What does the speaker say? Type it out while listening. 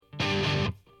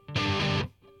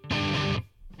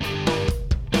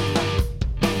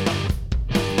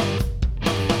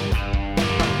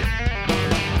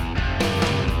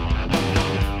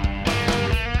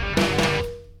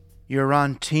You're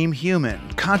on Team Human,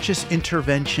 conscious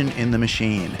intervention in the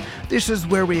machine. This is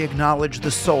where we acknowledge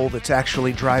the soul that's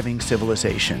actually driving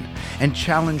civilization and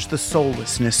challenge the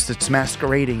soullessness that's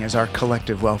masquerading as our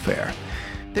collective welfare.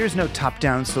 There's no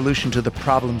top-down solution to the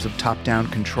problems of top-down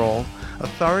control.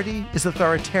 Authority is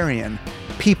authoritarian.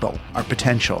 People are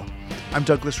potential. I'm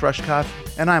Douglas Rushkoff,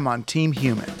 and I'm on Team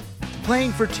Human.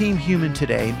 Playing for Team Human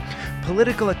today,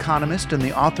 political economist and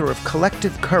the author of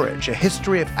Collective Courage, A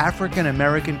History of African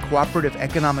American Cooperative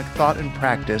Economic Thought and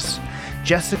Practice,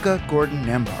 Jessica Gordon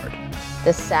Nembhard.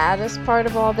 The saddest part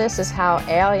of all this is how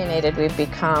alienated we've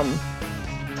become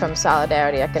from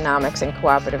solidarity economics and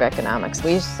cooperative economics.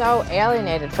 We're so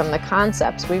alienated from the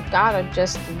concepts. We've got to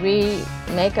just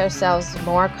make ourselves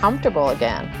more comfortable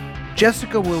again.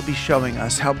 Jessica will be showing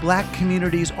us how Black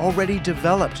communities already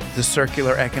developed the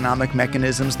circular economic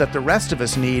mechanisms that the rest of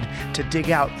us need to dig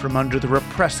out from under the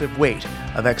repressive weight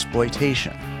of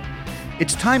exploitation.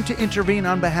 It's time to intervene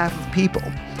on behalf of people.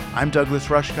 I'm Douglas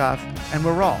Rushkoff, and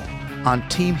we're all on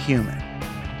Team Human.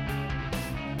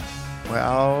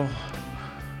 Well,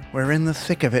 we're in the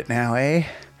thick of it now, eh?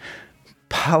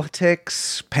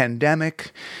 Politics,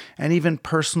 pandemic, and even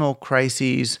personal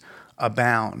crises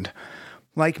abound.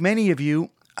 Like many of you,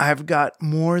 I've got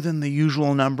more than the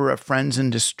usual number of friends in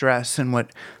distress, and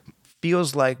what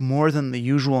feels like more than the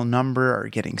usual number are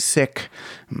getting sick,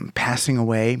 passing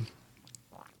away.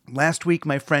 Last week,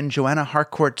 my friend Joanna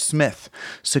Harcourt Smith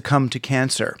succumbed to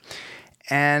cancer,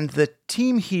 and the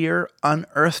team here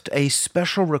unearthed a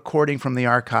special recording from the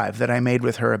archive that I made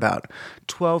with her about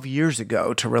 12 years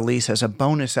ago to release as a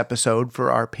bonus episode for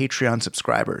our Patreon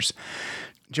subscribers.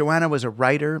 Joanna was a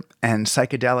writer and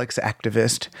psychedelics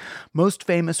activist, most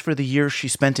famous for the years she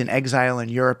spent in exile in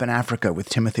Europe and Africa with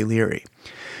Timothy Leary.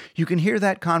 You can hear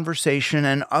that conversation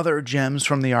and other gems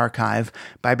from the archive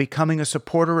by becoming a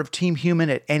supporter of Team Human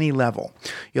at any level.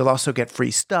 You'll also get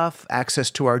free stuff,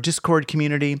 access to our Discord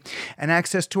community, and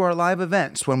access to our live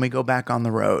events when we go back on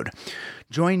the road.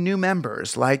 Join new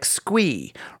members like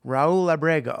Squee, Raul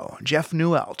Abrego, Jeff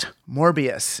Newelt,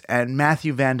 Morbius, and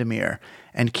Matthew Vandermeer,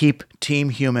 and keep Team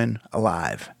Human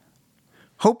alive.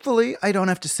 Hopefully, I don't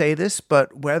have to say this,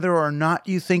 but whether or not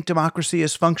you think democracy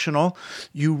is functional,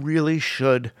 you really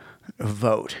should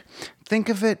vote. Think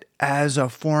of it as a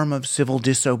form of civil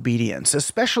disobedience,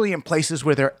 especially in places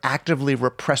where they're actively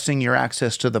repressing your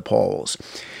access to the polls.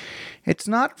 It's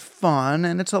not fun,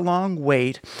 and it's a long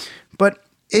wait, but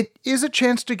it is a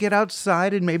chance to get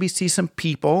outside and maybe see some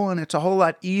people, and it's a whole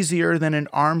lot easier than an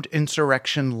armed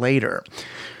insurrection later.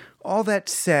 All that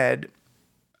said,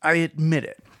 I admit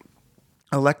it.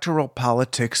 Electoral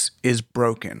politics is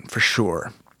broken, for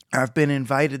sure. I've been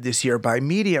invited this year by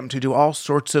Medium to do all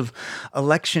sorts of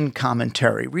election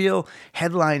commentary, real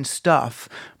headline stuff,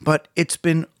 but it's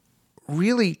been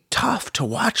really tough to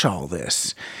watch all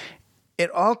this. It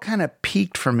all kind of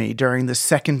peaked for me during the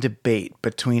second debate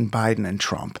between Biden and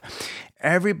Trump.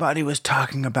 Everybody was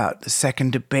talking about the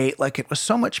second debate like it was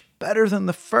so much better than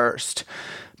the first.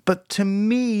 But to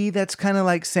me, that's kind of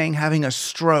like saying having a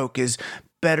stroke is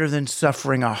better than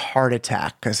suffering a heart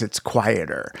attack because it's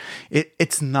quieter.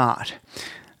 It's not.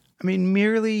 I mean,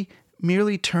 merely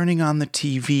turning on the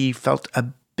TV felt a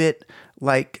bit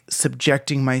like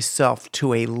subjecting myself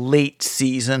to a late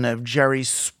season of Jerry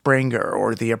Springer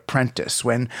or The Apprentice,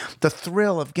 when the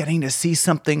thrill of getting to see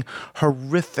something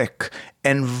horrific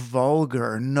and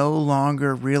vulgar no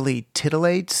longer really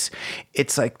titillates.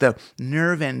 It's like the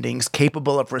nerve endings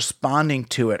capable of responding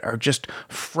to it are just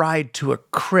fried to a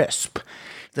crisp.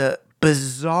 The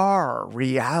bizarre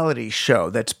reality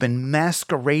show that's been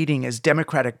masquerading as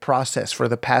democratic process for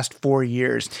the past 4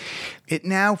 years, it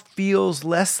now feels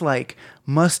less like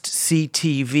must-see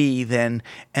TV than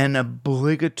an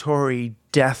obligatory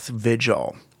death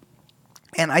vigil.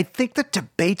 And I think the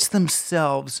debates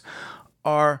themselves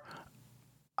are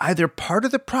either part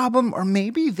of the problem or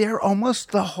maybe they're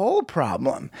almost the whole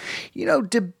problem. You know,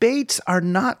 debates are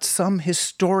not some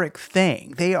historic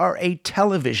thing. They are a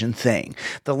television thing.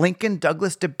 The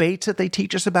Lincoln-Douglas debates that they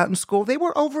teach us about in school, they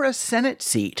were over a Senate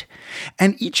seat.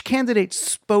 And each candidate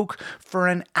spoke for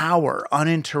an hour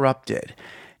uninterrupted.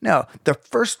 Now, the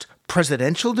first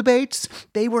presidential debates,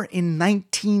 they were in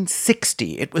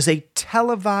 1960. It was a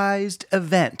televised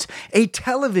event, a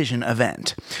television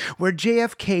event, where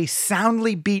JFK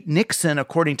soundly beat Nixon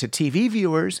according to TV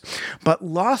viewers, but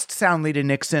lost soundly to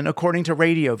Nixon according to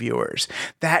radio viewers.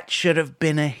 That should have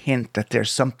been a hint that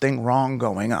there's something wrong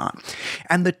going on.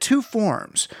 And the two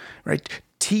forms, right,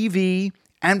 TV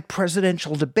and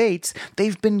presidential debates,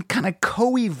 they've been kind of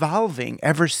co-evolving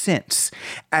ever since.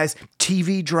 As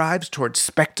TV drives towards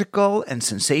spectacle and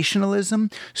sensationalism,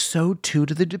 so too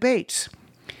do the debates.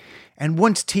 And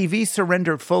once TV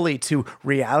surrendered fully to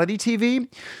reality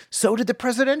TV, so did the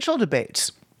presidential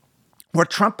debates. What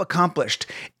Trump accomplished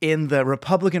in the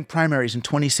Republican primaries in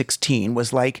 2016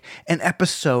 was like an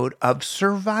episode of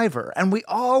Survivor, and we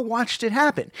all watched it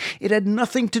happen. It had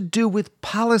nothing to do with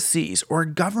policies or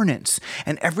governance,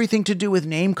 and everything to do with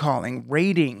name-calling,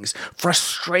 ratings,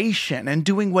 frustration, and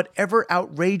doing whatever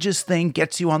outrageous thing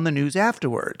gets you on the news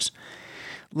afterwards.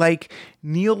 Like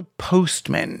Neil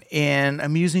Postman in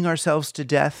Amusing Ourselves to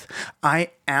Death, I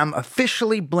am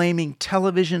officially blaming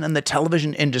television and the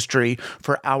television industry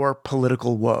for our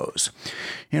political woes.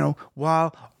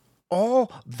 While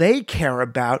all they care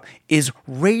about is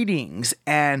ratings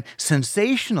and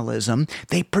sensationalism,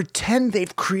 they pretend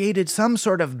they've created some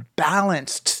sort of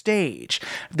balanced stage.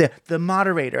 The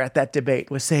moderator at that debate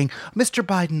was saying, Mr.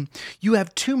 Biden, you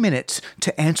have 2 minutes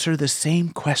to answer the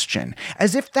same question,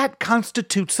 as if that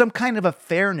constitutes some kind of a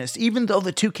fairness, even though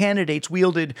the two candidates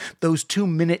wielded those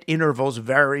 2-minute intervals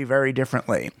very, very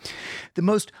differently. The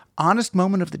most honest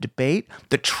moment of the debate,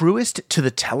 the truest to the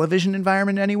television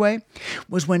environment anyway,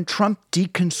 was when Trump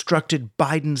deconstructed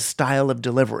Biden's style of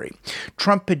delivery.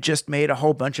 Trump had just made a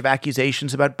whole bunch of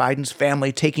accusations about Biden's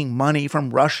family taking money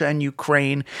from Russia and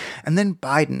Ukraine, and then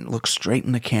Biden looked straight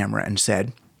in the camera and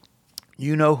said,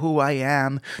 "You know who I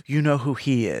am, you know who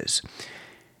he is."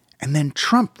 And then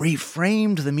Trump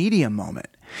reframed the media moment.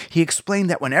 He explained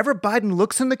that whenever Biden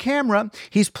looks in the camera,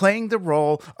 he's playing the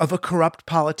role of a corrupt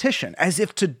politician, as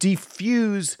if to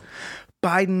defuse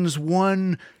Biden's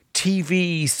one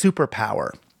TV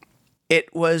superpower.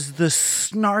 It was the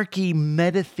snarky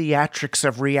meta-theatrics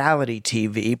of reality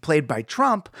TV, played by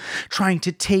Trump, trying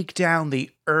to take down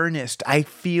the earnest, I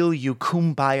feel you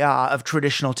kumbaya of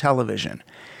traditional television.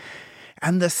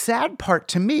 And the sad part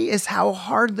to me is how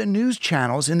hard the news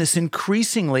channels in this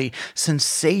increasingly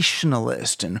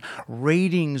sensationalist and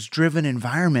ratings-driven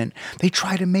environment, they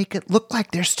try to make it look like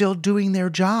they're still doing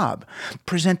their job,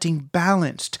 presenting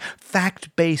balanced,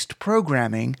 fact-based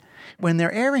programming when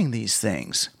they're airing these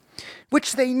things,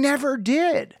 which they never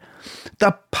did.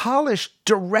 The polished,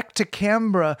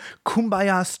 direct-to-camera,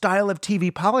 kumbaya style of TV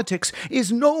politics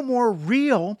is no more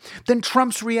real than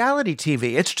Trump's reality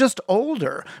TV. It's just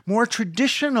older, more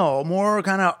traditional, more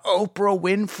kind of Oprah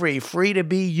Winfrey, free to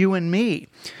be you and me.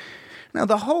 Now,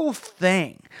 the whole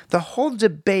thing, the whole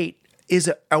debate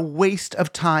is a waste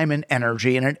of time and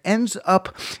energy, and it ends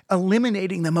up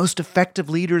eliminating the most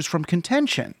effective leaders from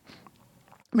contention.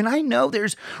 I mean, I know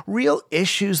there's real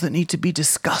issues that need to be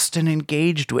discussed and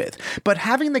engaged with, but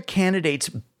having the candidates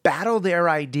battle their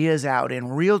ideas out in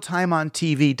real time on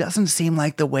TV doesn't seem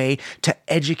like the way to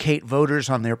educate voters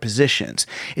on their positions.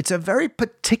 It's a very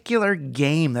particular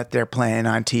game that they're playing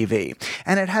on TV,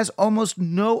 and it has almost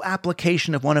no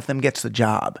application if one of them gets the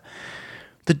job.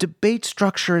 The debate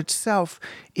structure itself,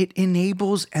 it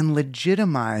enables and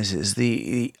legitimizes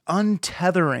the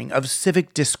untethering of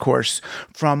civic discourse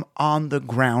from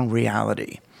on-the-ground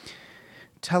reality.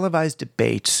 Televised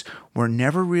debates were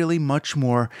never really much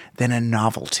more than a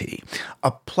novelty, a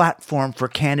platform for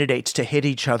candidates to hit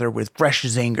each other with fresh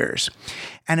zingers.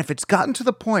 And if it's gotten to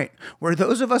the point where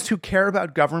those of us who care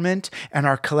about government and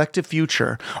our collective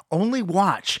future only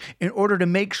watch in order to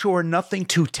make sure nothing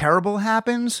too terrible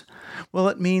happens, well,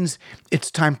 it means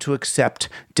it's time to accept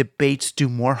debates do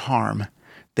more harm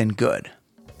than good.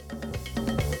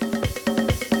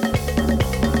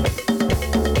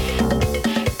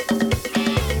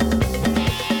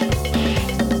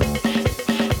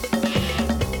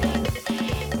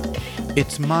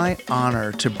 It's my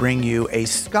honor to bring you a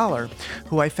scholar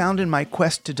who I found in my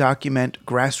quest to document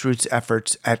grassroots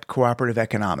efforts at cooperative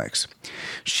economics.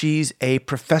 She's a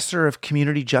professor of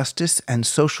community justice and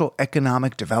social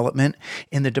economic development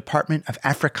in the Department of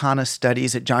Africana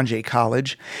Studies at John Jay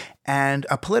College, and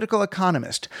a political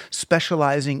economist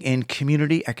specializing in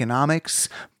community economics,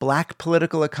 Black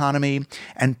political economy,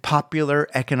 and popular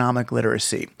economic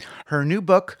literacy. Her new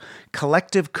book,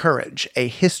 Collective Courage, A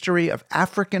History of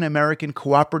African American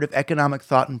Cooperative Economic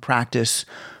Thought and Practice,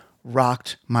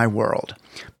 rocked my world.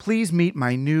 Please meet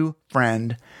my new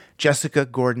friend, Jessica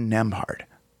Gordon Nembhard.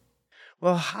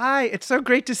 Well, hi. It's so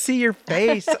great to see your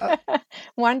face.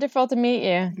 Wonderful to meet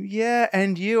you. Yeah,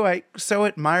 and you. I so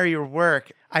admire your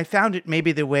work. I found it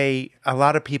maybe the way a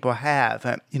lot of people have.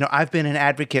 I've been an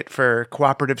advocate for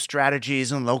cooperative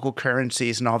strategies and local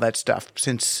currencies and all that stuff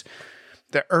since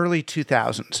the early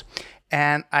 2000s.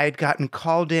 And I had gotten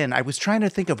called in. I was trying to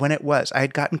think of when it was. I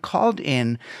had gotten called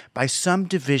in by some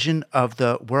division of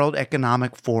the World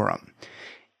Economic Forum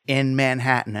in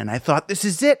Manhattan. And I thought, this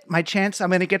is it, my chance. I'm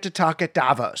going to get to talk at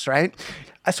Davos, right?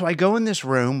 So I go in this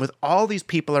room with all these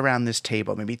people around this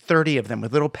table, maybe 30 of them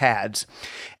with little pads.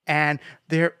 And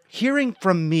they're hearing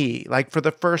from me, like for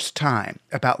the first time,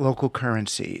 about local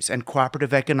currencies and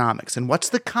cooperative economics and what's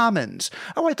the commons.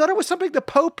 Oh, I thought it was something the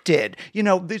Pope did.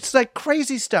 It's like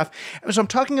crazy stuff. And so I'm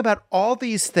talking about all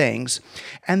these things.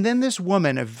 And then this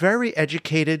woman, a very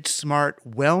educated, smart,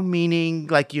 well-meaning,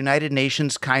 like United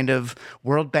Nations kind of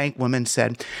World Bank woman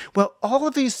said, well, all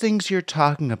of these things you're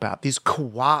talking about, these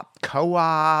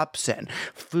co-ops and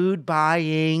food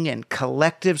buying and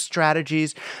collective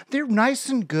strategies, they're nice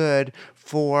and good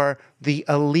for the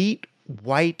elite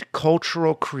white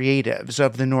cultural creatives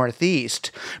of the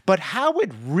Northeast, but how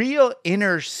would real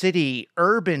inner city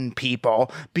urban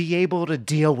people be able to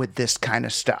deal with this kind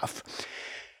of stuff?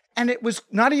 And it was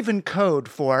not even code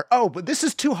for, oh, but this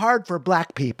is too hard for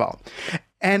Black people.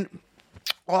 And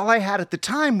all I had at the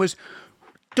time was,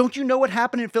 don't you know what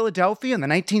happened in Philadelphia in the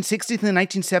 1960s and the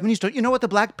 1970s? Don't you know what the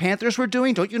Black Panthers were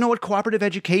doing? Don't you know what cooperative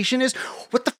education is?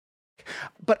 What the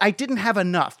But I didn't have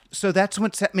enough. So that's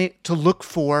what set me to look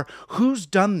for who's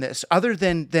done this other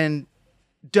than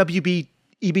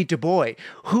W.E.B. Du Bois,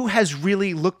 who has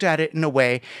really looked at it in a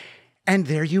way. And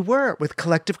there you were with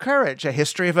Collective Courage, a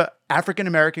history of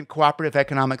African-American cooperative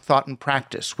economic thought and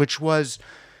practice, which was,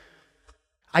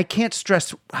 I can't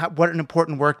stress what an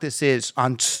important work this is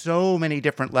on so many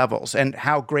different levels, and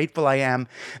how grateful I am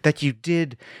that you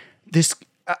did this,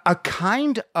 a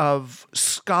kind of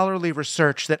scholarly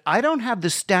research that I don't have the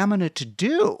stamina to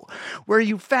do, where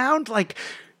you found like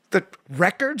the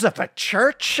records of a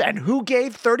church and who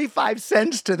gave 35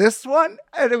 cents to this one.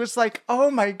 And it was like,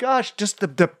 oh my gosh, just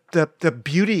the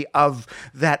beauty of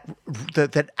that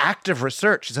act of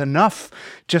research is enough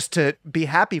just to be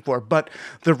happy for. But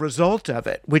the result of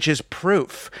it, which is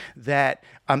proof that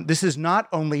this is not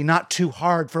only not too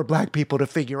hard for Black people to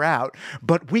figure out,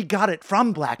 but we got it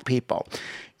from Black people.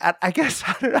 I guess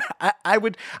I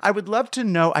would love to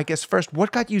know, I guess, first,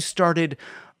 what got you started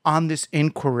on this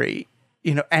inquiry?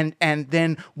 And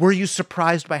then were you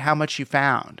surprised by how much you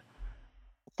found?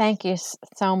 Thank you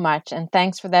so much. And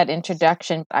thanks for that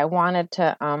introduction. I wanted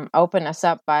to open us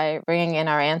up by bringing in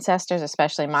our ancestors,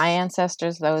 especially my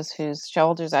ancestors, those whose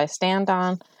shoulders I stand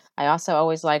on. I also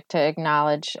always like to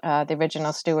acknowledge the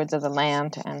original stewards of the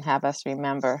land and have us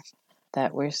remember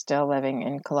that we're still living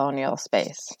in colonial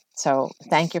space. So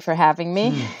thank you for having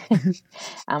me.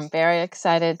 I'm very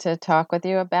excited to talk with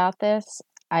you about this.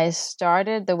 I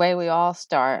started the way we all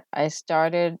start. I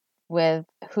started with,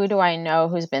 who do I know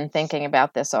who's been thinking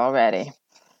about this already?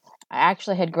 I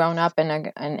actually had grown up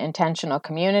in an intentional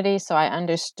community, so I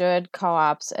understood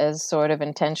co-ops as sort of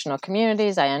intentional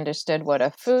communities. I understood what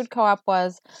a food co-op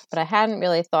was, but I hadn't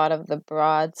really thought of the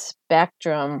broad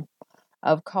spectrum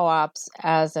of co-ops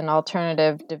as an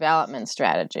alternative development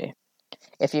strategy.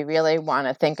 If you really want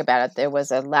to think about it, there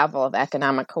was a level of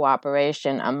economic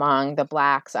cooperation among the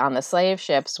Blacks on the slave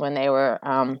ships when they were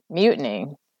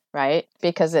mutinying, right?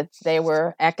 Because they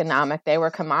were economic, they were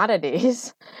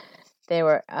commodities.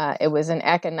 It was an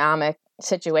economic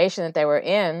situation that they were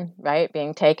in, right?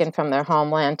 Being taken from their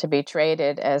homeland to be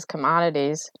traded as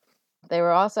commodities. They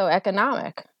were also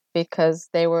economic because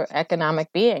they were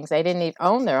economic beings. They didn't even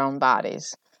own their own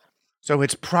bodies. So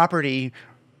it's property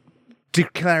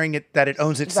declaring it that it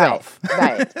owns itself.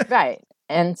 Right.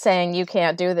 And saying you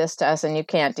can't do this to us and you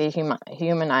can't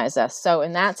dehumanize us. So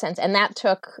in that sense, and that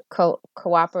took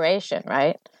cooperation,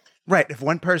 right? Right. If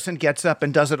one person gets up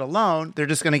and does it alone, they're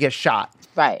just going to get shot.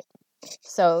 Right.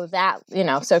 So that,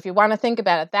 so if you want to think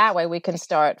about it that way, we can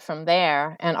start from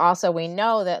there. And also we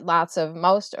know that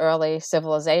most early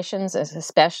civilizations,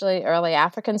 especially early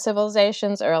African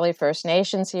civilizations, early First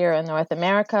Nations here in North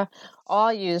America,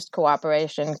 all used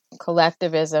cooperation,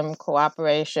 collectivism,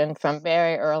 cooperation from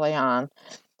very early on.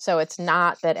 So it's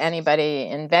not that anybody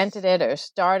invented it or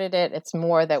started it. It's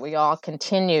more that we all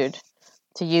continued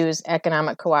to use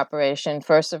economic cooperation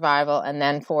for survival and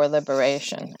then for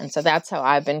liberation. And so that's how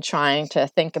I've been trying to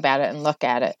think about it and look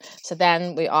at it. So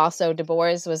then Du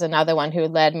Bois was another one who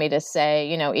led me to say,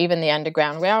 even the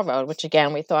Underground Railroad, which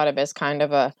again, we thought of as kind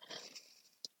of a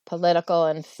political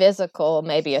and physical,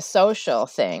 maybe a social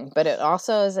thing, but it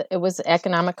was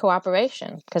economic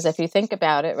cooperation. Because if you think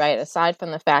about it, right, aside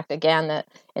from the fact, again, that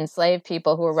enslaved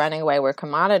people who were running away were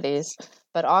commodities,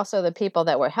 but also the people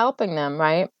that were helping them,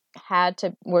 right,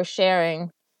 were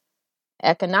sharing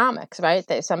economics, right?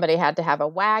 Somebody had to have a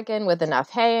wagon with enough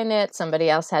hay in it. Somebody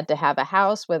else had to have a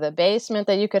house with a basement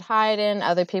that you could hide in.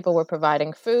 Other people were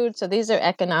providing food. So these are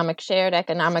shared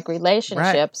economic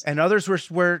relationships. Right. And others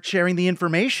were sharing the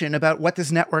information about what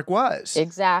this network was.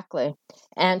 Exactly.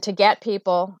 And to get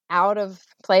people out of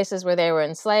places where they were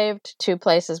enslaved to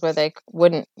places where they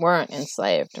weren't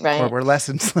enslaved, right? Or were less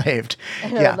enslaved.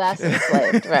 Yeah. Less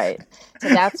enslaved, right. So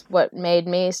that's what made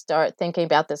me start thinking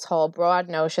about this whole broad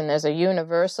notion. There's a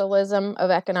universalism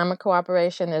of economic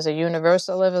cooperation. There's a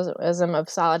universalism of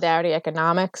solidarity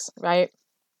economics, right?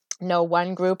 No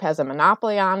one group has a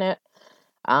monopoly on it.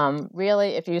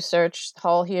 Really, if you search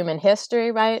whole human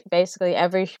history, right, basically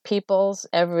every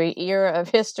era of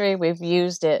history, we've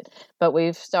used it, but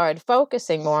we've started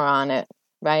focusing more on it,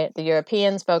 right? The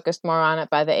Europeans focused more on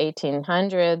it by the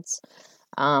 1800s.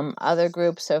 Other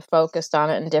groups have focused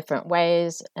on it in different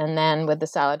ways. And then with the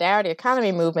solidarity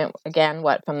economy movement, again,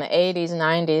 from the 80s,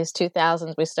 90s,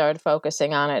 2000s, we started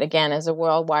focusing on it again as a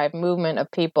worldwide movement of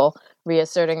people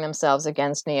reasserting themselves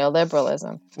against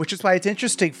neoliberalism. Which is why it's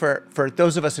interesting for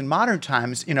those of us in modern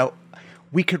times,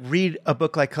 we could read a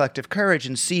book like Collective Courage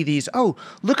and see these,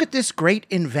 look at this great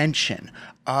invention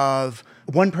of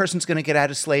one person's going to get out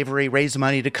of slavery, raise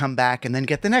money to come back, and then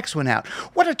get the next one out.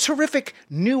 What a terrific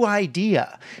new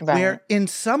idea. Right. Where in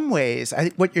some ways,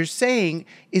 what you're saying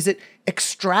is that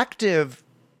extractive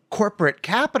corporate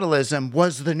capitalism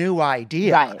was the new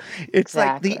idea. Right. It's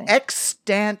exactly. Like the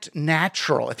extant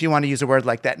natural, if you want to use a word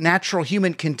like that, natural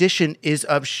human condition is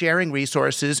of sharing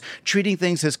resources, treating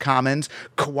things as commons,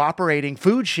 cooperating.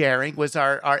 Food sharing was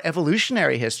our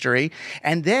evolutionary history.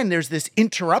 And then there's this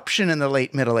interruption in the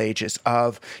late Middle Ages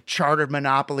of chartered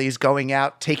monopolies going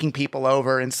out, taking people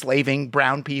over, enslaving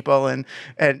brown people and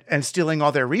stealing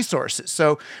all their resources.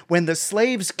 So when the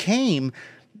slaves came,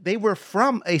 they were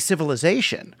from a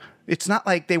civilization. It's not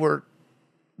like they were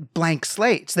blank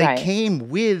slates. They came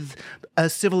with a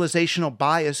civilizational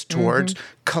bias towards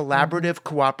collaborative,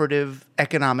 cooperative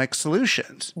economic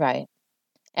solutions. Right.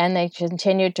 And they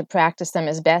continued to practice them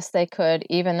as best they could,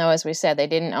 even though, as we said, they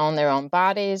didn't own their own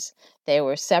bodies. They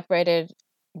were separated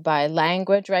by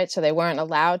language, right? So they weren't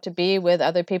allowed to be with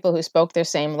other people who spoke their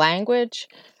same language.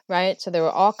 Right. So there were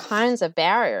all kinds of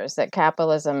barriers that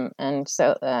capitalism and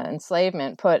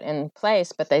enslavement put in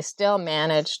place, but they still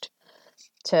managed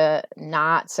to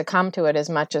not succumb to it as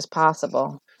much as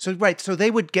possible. So, right. So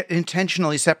they would get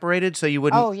intentionally separated so you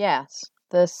wouldn't. Oh, yes.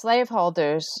 The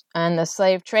slaveholders and the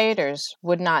slave traders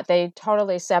would not. They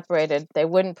totally separated. They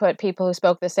wouldn't put people who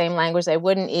spoke the same language. They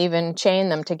wouldn't even chain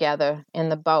them together in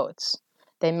the boats.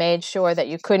 They made sure that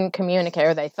you couldn't communicate,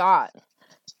 or they thought.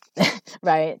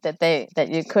 Right, that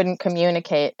you couldn't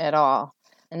communicate at all.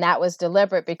 And that was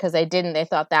deliberate because they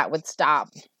thought that would stop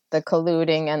the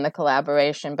colluding and the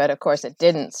collaboration, but of course it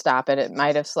didn't stop it. It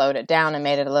might have slowed it down and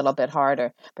made it a little bit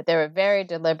harder. But there were very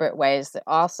deliberate ways that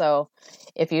also,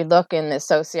 if you look in the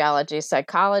sociology,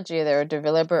 psychology, there are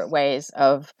deliberate ways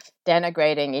of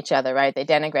denigrating each other, right? They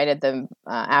denigrated the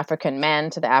African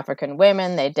men to the African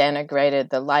women. They denigrated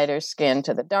the lighter skin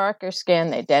to the darker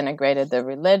skin. They denigrated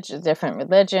the different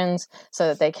religions, so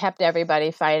that they kept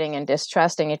everybody fighting and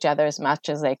distrusting each other as much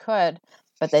as they could,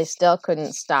 but they still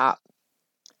couldn't stop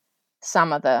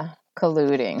some of the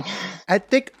colluding. I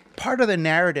think part of the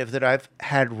narrative that I've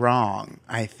had wrong,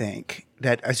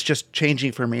 that is just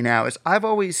changing for me now, is I've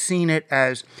always seen it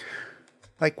as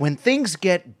like when things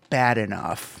get bad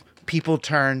enough, people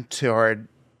turn toward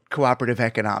cooperative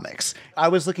economics. I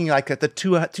was looking like at the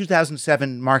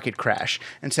 2007 market crash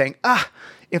and saying,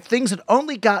 if things had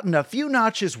only gotten a few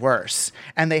notches worse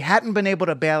and they hadn't been able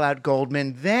to bail out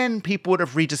Goldman, then people would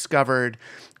have rediscovered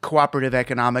cooperative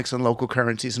economics and local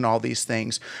currencies and all these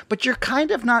things. But you're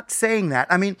kind of not saying that.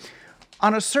 I mean,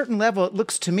 on a certain level, it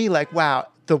looks to me like, wow,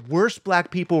 the worse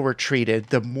Black people were treated,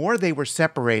 the more they were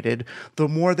separated, the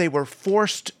more they were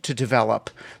forced to develop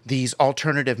these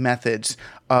alternative methods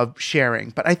of sharing.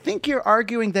 But I think you're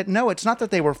arguing that, no, it's not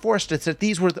that they were forced, it's that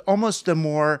these were almost the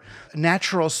more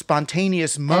natural,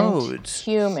 spontaneous modes.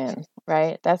 And human,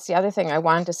 right? That's the other thing I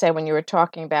wanted to say when you were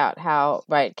talking about how,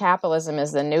 right, capitalism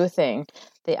is the new thing.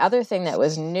 The other thing that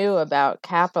was new about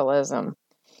capitalism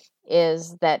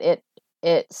is that it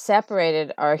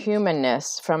separated our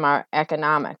humanness from our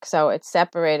economic. So it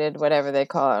separated whatever they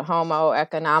call it, homo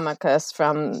economicus,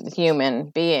 from human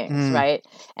beings, right?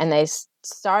 And they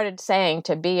started saying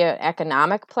to be an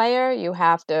economic player, you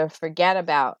have to forget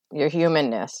about your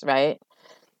humanness, right?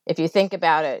 If you think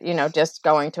about it, just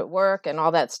going to work and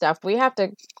all that stuff, we have to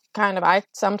I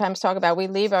sometimes talk about, we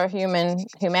leave our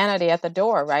humanity at the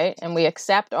door, right? And we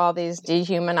accept all these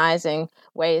dehumanizing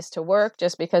ways to work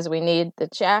just because we need the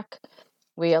check.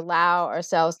 We allow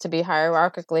ourselves to be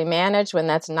hierarchically managed when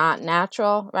that's not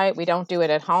natural, right? We don't do it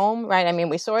at home, right? I mean,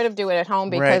 we sort of do it at home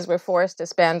because we're forced to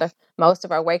spend most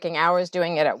of our waking hours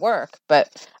doing it at work,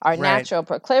 but our natural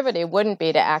proclivity wouldn't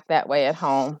be to act that way at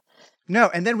home. No,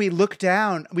 and then we look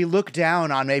down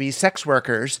on maybe sex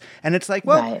workers, and it's like,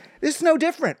 well, this is no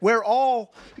different. We're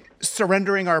all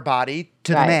surrendering our body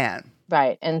to the man.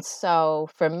 Right. And so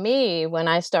for me, when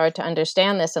I started to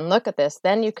understand this and look at this,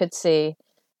 then you could see,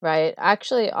 right,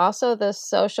 actually also the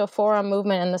social forum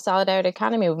movement and the solidarity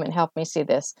economy movement helped me see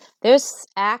this. There's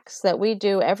acts that we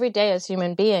do every day as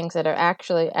human beings that are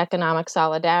actually economic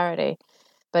solidarity,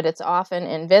 but it's often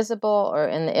invisible or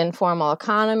in the informal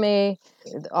economy.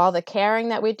 All the caring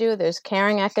that we do, there's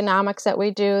caring economics that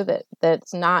we do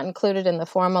that's not included in the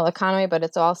formal economy, but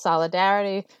it's all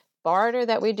solidarity. Barter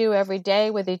that we do every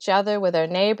day with each other, with our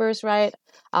neighbors, right?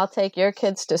 I'll take your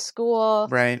kids to school.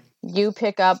 Right. You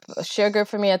pick up sugar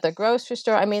for me at the grocery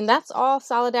store. I mean, that's all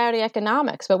solidarity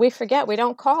economics, but we forget, we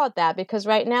don't call it that because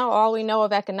right now all we know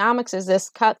of economics is this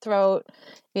cutthroat,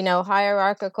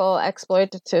 hierarchical,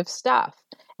 exploitative stuff.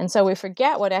 And so we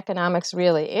forget what economics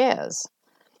really is.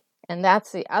 And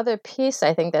that's the other piece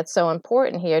I think that's so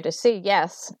important here to see.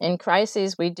 Yes, in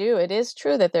crises it is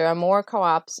true that there are more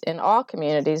co-ops in all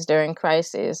communities during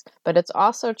crises, but it's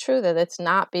also true that it's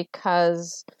not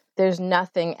because there's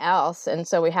nothing else and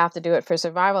so we have to do it for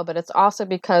survival, but it's also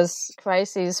because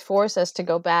crises force us to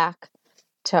go back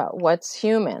to what's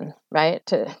human, right?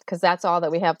 Because that's all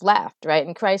that we have left, right?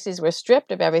 In crises, we're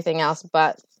stripped of everything else,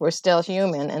 but we're still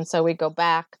human. And so we go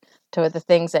back to the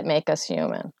things that make us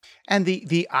human. And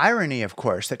the irony, of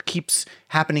course, that keeps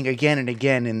happening again and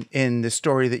again in the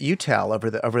story that you tell over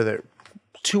the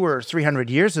 200 or 300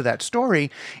 years of that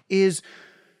story is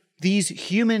these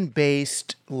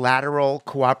human-based lateral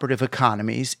cooperative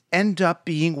economies end up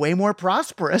being way more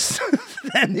prosperous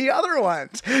than the other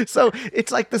ones. So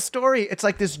it's like the story, it's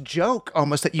like this joke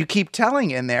almost that you keep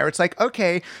telling in there. It's like,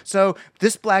 okay, so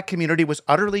this Black community was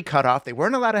utterly cut off. They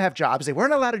weren't allowed to have jobs. They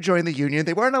weren't allowed to join the union.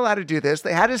 They weren't allowed to do this.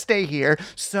 They had to stay here.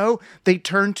 So they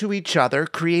turned to each other,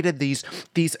 created these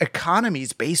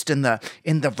economies based in the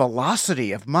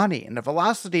velocity of money and the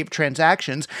velocity of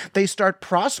transactions. They start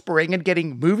prospering and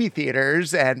getting movie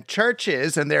theaters and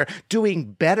churches, and they're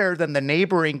doing better than the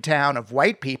neighboring town of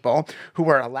white people who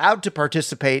are allowed to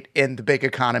participate in the big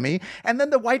economy. And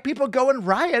then the white people go and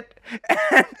riot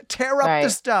and tear up the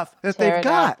stuff that they've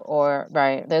got.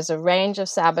 There's a range of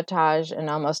sabotage in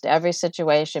almost every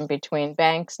situation, between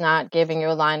banks not giving you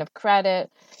a line of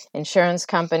credit, insurance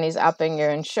companies upping your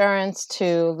insurance,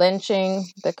 to lynching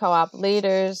the co-op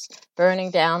leaders,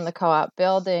 burning down the co-op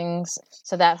buildings.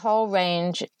 So that whole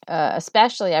range,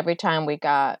 especially every time we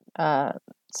got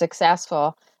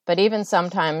successful, but even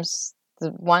sometimes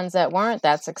the ones that weren't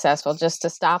that successful, just to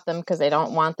stop them because they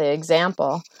don't want the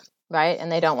example, right?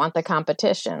 And they don't want the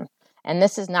competition. And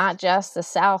this is not just the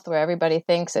South where everybody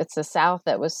thinks it's the South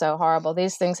that was so horrible.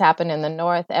 These things happen in the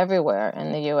North everywhere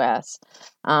in the U.S.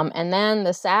 And then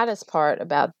the saddest part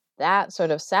about that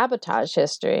sort of sabotage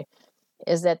history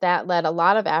is that led a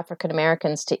lot of African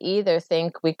Americans to either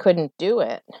think we couldn't do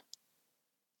it,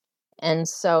 and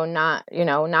so not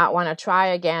want to try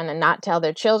again and not tell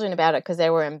their children about it because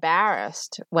they were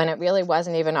embarrassed, when it really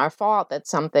wasn't even our fault that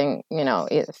something,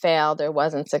 it failed or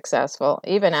wasn't successful.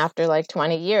 Even after like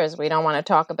 20 years, we don't want to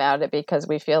talk about it because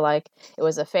we feel like it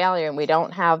was a failure and we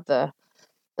don't have the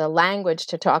language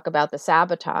to talk about the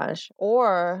sabotage.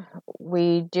 Or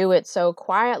we do it so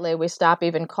quietly, we stop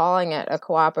even calling it a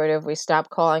cooperative, we stop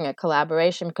calling it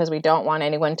collaboration because we don't want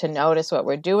anyone to notice what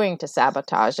we're doing to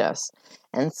sabotage us.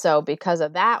 And so because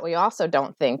of that, we also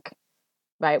don't think,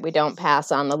 right, we don't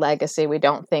pass on the legacy, we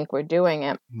don't think we're doing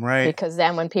it. Right. Because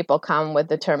then when people come with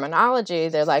the terminology,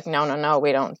 they're like, no,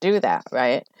 we don't do that,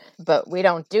 right? But we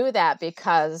don't do that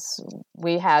because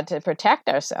we had to protect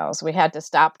ourselves. We had to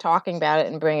stop talking about it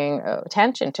and bringing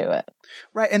attention to it.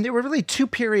 Right. And there were really two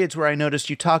periods where I noticed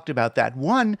you talked about that.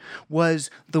 One was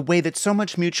the way that so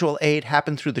much mutual aid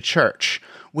happened through the church,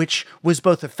 which was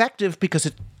both effective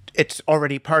because it's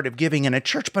already part of giving in a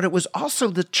church, but it was also,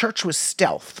 the church was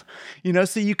stealth,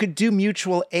 so you could do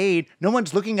mutual aid. No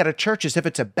one's looking at a church as if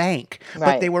it's a bank,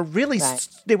 but they were really,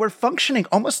 they were functioning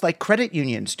almost like credit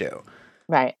unions do.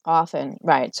 Right, often,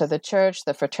 right. So the church,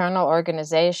 the fraternal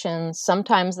organizations,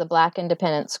 sometimes the Black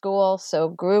independent school, so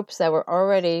groups that were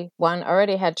already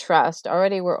had trust,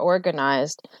 already were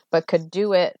organized, but could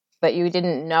do it, but you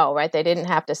didn't know, right? They didn't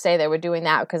have to say they were doing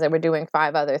that because they were doing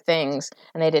 5 other things,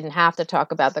 and they didn't have to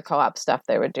talk about the co-op stuff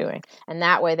they were doing. And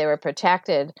that way they were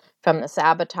protected from the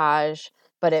sabotage,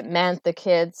 but it meant the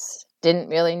kids didn't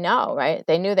really know, right?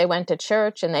 They knew they went to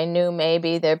church, and they knew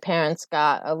maybe their parents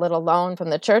got a little loan from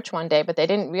the church one day, but they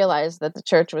didn't realize that the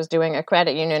church was doing a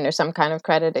credit union or some kind of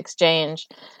credit exchange.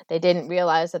 They didn't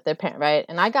realize that their parent, right?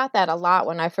 And I got that a lot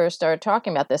when I first started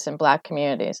talking about this in Black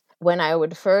communities. When I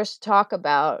would first talk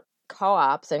about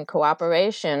co-ops and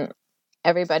cooperation,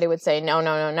 everybody would say, no,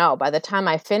 no, no, no. By the time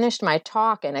I finished my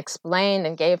talk and explained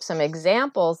and gave some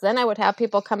examples, then I would have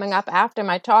people coming up after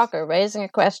my talk or raising a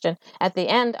question at the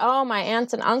end. Oh, my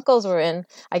aunts and uncles were in.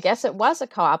 I guess it was a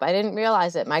co-op. I didn't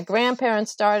realize it. My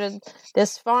grandparents started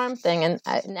this farm thing, and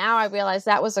now I realize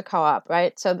that was a co-op,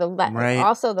 right? So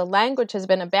also the language has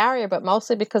been a barrier, but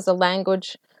mostly because the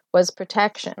language was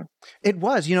protection. It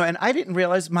was, and I didn't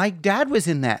realize my dad was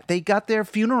in that. They got their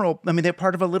funeral. I mean, they're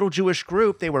part of a little Jewish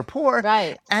group. They were poor.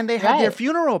 Right. And they had their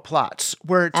funeral plots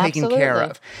were taken care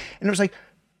of. And it was like,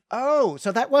 oh,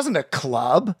 so that wasn't a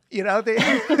club.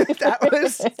 That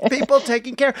was people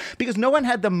taking care, because no one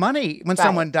had the money when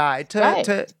someone died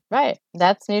Right.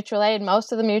 That's mutual aid.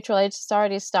 Most of the mutual aid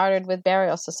societies started with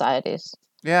burial societies.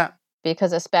 Yeah.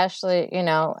 Because especially,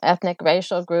 ethnic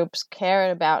racial groups cared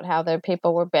about how their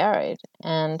people were buried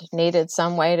and needed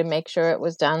some way to make sure it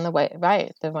was done the way,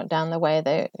 done the way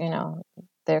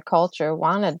their culture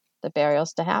wanted the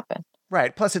burials to happen.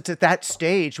 Right. Plus, it's at that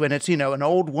stage when it's, an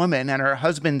old woman and her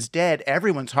husband's dead,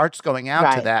 everyone's heart's going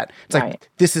out to that. It's like,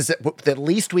 this is the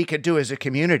least we could do as a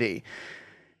community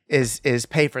is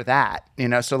pay for that,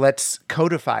 so let's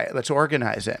codify it, let's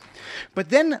organize it. But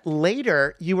then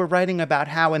later you were writing about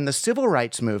how in the civil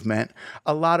rights movement,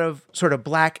 a lot of sort of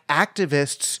Black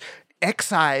activists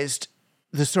excised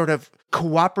the sort of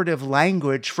cooperative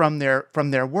language from their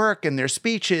work and their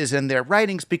speeches and their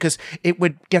writings because it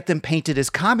would get them painted as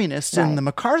communists in the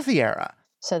McCarthy era.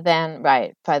 So then,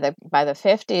 by the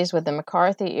 50s with the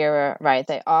McCarthy era,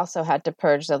 they also had to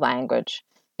purge the language.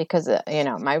 Because,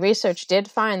 my research did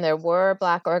find there were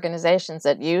Black organizations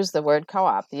that used the word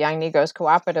co-op. The Young Negroes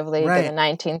Cooperative League in the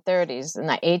 1930s. In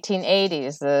the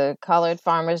 1880s, the Colored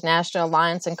Farmers National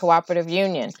Alliance and Cooperative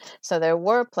Union. So there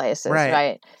were places,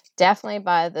 Definitely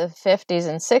by the 50s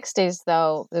and 60s,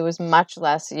 though, there was much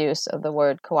less use of the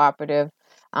word cooperative.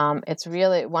 It's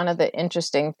really one of the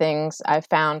interesting things I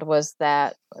found was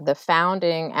that the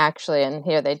founding actually, and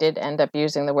here they did end up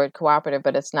using the word cooperative,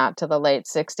 but it's not till the late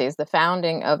 60s, the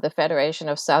founding of the Federation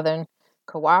of Southern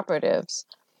Cooperatives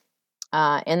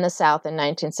in the South in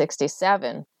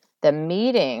 1967, the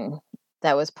meeting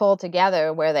that was pulled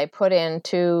together where they put in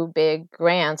 2 big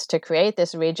grants to create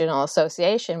this regional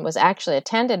association was actually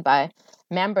attended by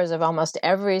members of almost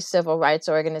every civil rights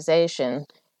organization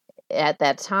at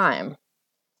that time.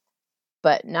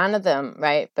 But none of them,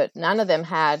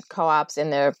 had co-ops in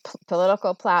their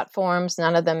political platforms.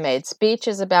 None of them made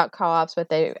speeches about co-ops, but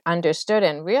they understood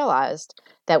and realized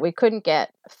that we couldn't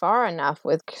get far enough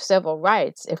with civil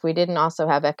rights if we didn't also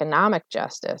have economic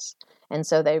justice. And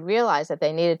so they realized that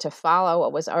they needed to follow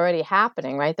what was already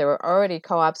happening, There were already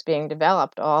co-ops being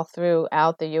developed all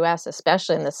throughout the U.S.,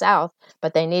 especially in the South,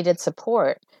 but they needed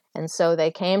support. And so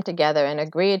they came together and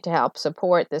agreed to help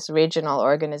support this regional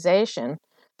organization.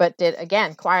 But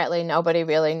quietly, nobody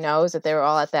really knows that they were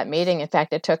all at that meeting. In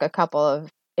fact, it took a couple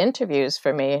of interviews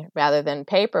for me rather than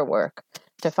paperwork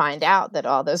to find out that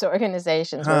all those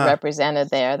organizations were represented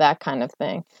there, that kind of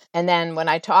thing. And then when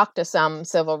I talked to some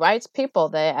civil rights people,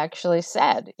 they actually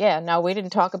said, we didn't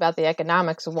talk about the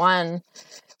economics. One,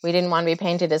 we didn't want to be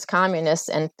painted as communists,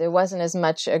 and there wasn't as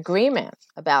much agreement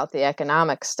about the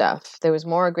economic stuff. There was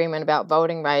more agreement about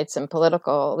voting rights and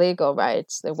political legal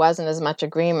rights. There wasn't as much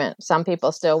agreement. Some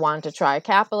people still wanted to try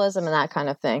capitalism and that kind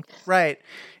of thing. Right.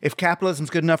 If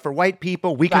capitalism's good enough for white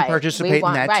people, we can participate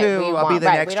in that too. I'll be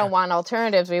the next. We don't want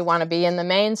alternatives. We want to be in the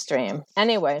mainstream.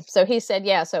 Anyway, so he said,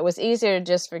 so it was easier to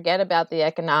just forget about the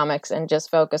economics and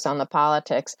just focus on the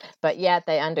politics. But yet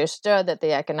they understood that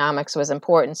the economics was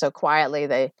important. So quietly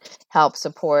they helped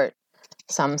support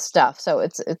some stuff. So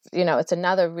it's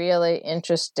another really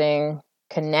interesting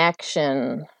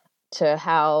connection to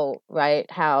how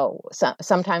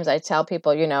sometimes I tell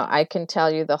people, I can tell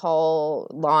you the whole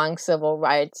long civil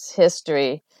rights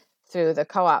history through the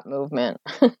co-op movement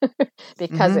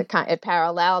because it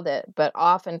paralleled it, but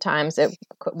oftentimes it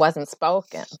wasn't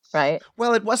spoken, right?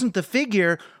 Well, it wasn't the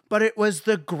figure, but it was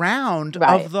the ground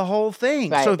of the whole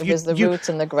thing. Right, so it was the roots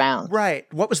in the ground. Right.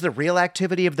 What was the real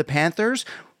activity of the Panthers?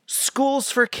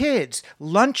 Schools for kids,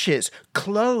 lunches,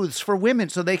 clothes for women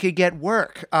so they could get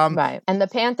work. Right. And the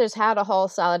Panthers had a whole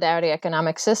solidarity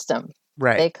economic system.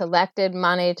 Right. They collected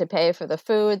money to pay for the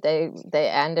food. They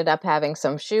ended up having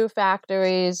some shoe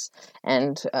factories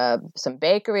and some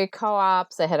bakery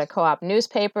co-ops. They had a co-op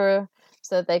newspaper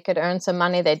so that they could earn some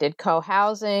money. They did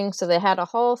co-housing. So they had a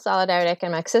whole solidarity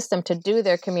economic system to do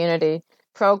their community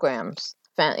programs,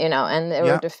 and they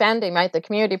were defending, right? The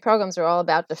community programs were all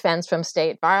about defense from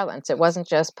state violence. It wasn't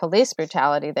just police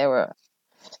brutality they were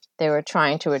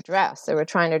trying to address. They were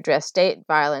trying to address state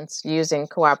violence using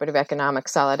cooperative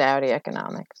economics, solidarity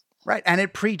economics. Right. And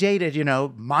it predated,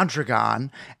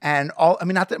 Mondragon and all. I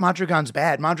mean, not that Mondragon's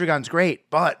bad. Mondragon's great,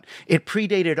 but it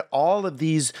predated all of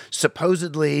these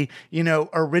supposedly,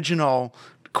 original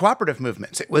cooperative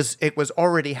movements. It was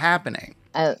already happening.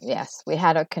 Yes. We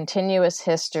had a continuous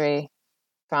history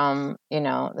from,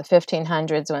 the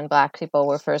 1500s when Black people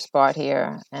were first brought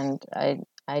here. And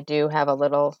I do have a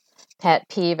little pet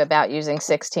peeve about using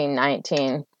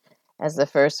 1619 as the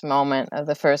first moment of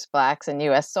the first Blacks in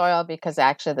U.S. soil, because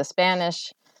actually the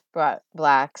Spanish brought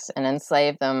Blacks and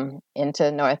enslaved them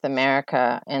into North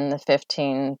America in the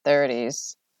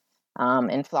 1530s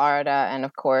in Florida. And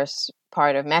of course,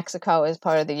 part of Mexico is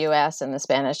part of the U.S., and the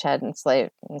Spanish had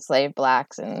enslaved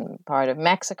Blacks in part of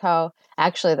Mexico.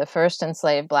 Actually, the first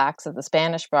enslaved Blacks that the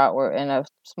Spanish brought were in a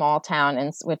small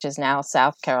town which is now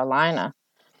South Carolina.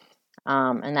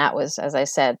 And that was, as I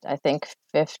said, I think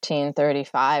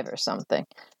 1535 or something.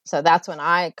 So that's when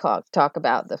I talk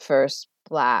about the first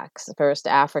Blacks, the first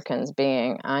Africans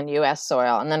being on U.S.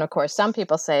 soil. And then, of course, some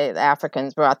people say the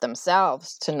Africans brought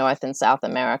themselves to North and South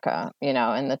America, in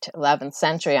the 11th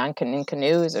century in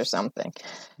canoes or something.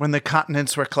 When the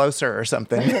continents were closer or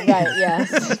something. Right,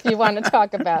 yes. If you want to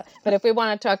talk about, but if we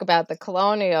want to talk about the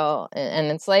colonial and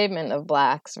enslavement of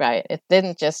Blacks, right, it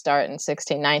didn't just start in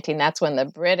 1619. That's when the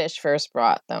British first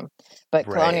brought them. But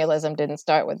colonialism didn't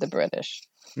start with the British.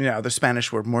 The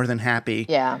Spanish were more than happy.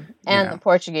 Yeah. And the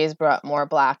Portuguese brought more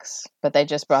Blacks, but they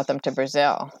just brought them to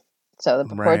Brazil. So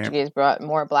the Portuguese brought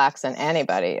more Blacks than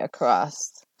anybody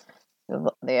across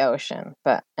the ocean.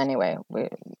 But anyway,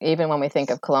 even when we think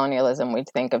of colonialism, we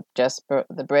think of just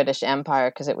the British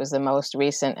Empire because it was the most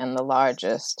recent and the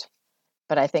largest.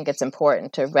 But I think it's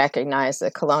important to recognize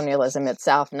that colonialism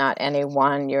itself, not any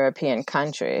one European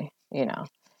country,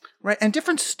 Right, and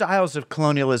different styles of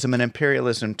colonialism and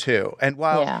imperialism, too. And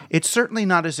while it's certainly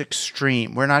not as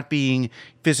extreme, we're not being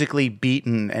physically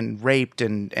beaten and raped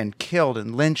and killed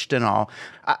and lynched and all,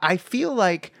 I feel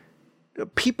like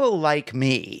people like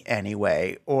me,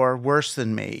 anyway, or worse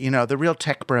than me, the real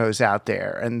tech bros out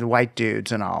there and the white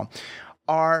dudes and all,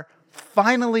 are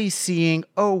finally seeing,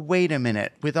 oh, wait a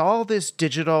minute, with all this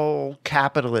digital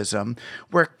capitalism,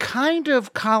 we're kind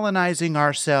of colonizing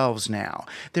ourselves now.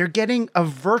 They're getting a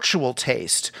virtual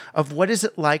taste of what is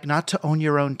it like not to own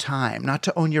your own time, not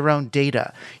to own your own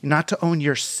data, not to own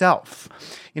yourself.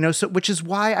 So which is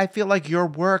why I feel like your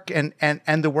work and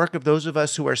the work of those of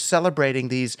us who are celebrating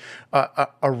these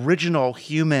original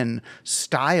human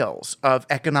styles of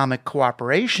economic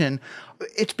cooperation,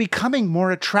 it's becoming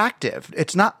more attractive.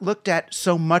 It's not looked at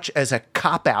so much as a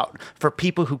cop-out for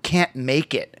people who can't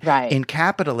make it in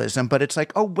capitalism, but it's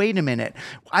like, oh, wait a minute,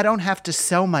 I don't have to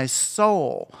sell my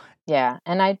soul. Yeah,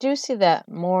 and I do see that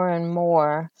more and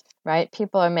more, right?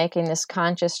 People are making this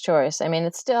conscious choice. I mean,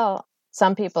 it's still...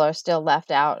 Some people are still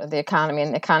left out of the economy,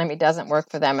 and the economy doesn't work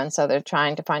for them, and so they're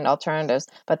trying to find alternatives.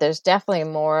 But there's definitely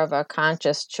more of a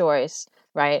conscious choice,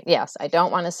 right? Yes, I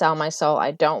don't want to sell my soul.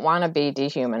 I don't want to be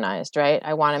dehumanized, right?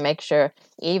 I want to make sure,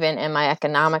 even in my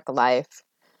economic life,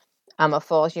 I'm a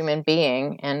full human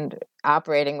being and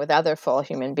operating with other full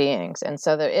human beings. And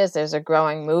so there's a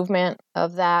growing movement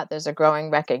of that. There's a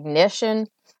growing recognition,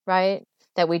 right,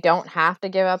 that we don't have to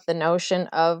give up the notion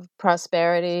of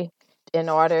prosperity in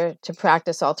order to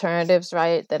practice alternatives,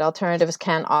 right? That alternatives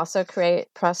can also create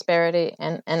prosperity.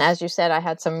 And as you said, I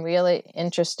had some really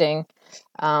interesting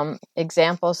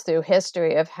examples through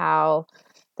history of how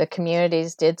the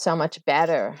communities did so much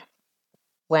better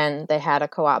when they had a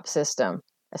co-op system,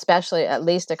 especially at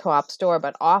least a co-op store,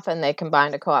 but often they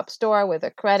combined a co-op store with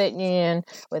a credit union,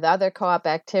 with other co-op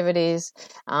activities.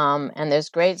 And there's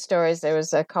great stories. There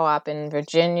was a co-op in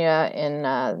Virginia in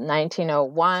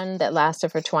 1901 that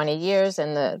lasted for 20 years.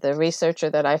 And the researcher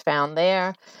that I found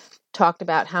there talked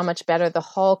about how much better the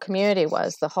whole community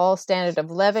was. The whole standard of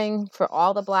living for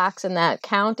all the Blacks in that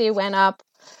county went up.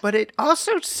 But it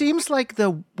also seems like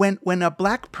when a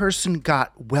Black person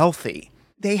got wealthy,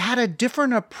 they had a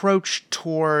different approach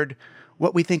toward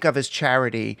what we think of as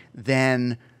charity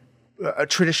than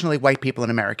traditionally white people in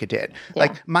America did. Yeah.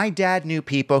 Like my dad knew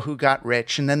people who got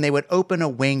rich and then they would open a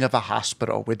wing of a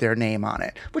hospital with their name on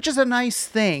it, which is a nice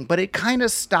thing, but it kind of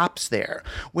stops there.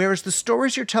 Whereas the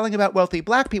stories you're telling about wealthy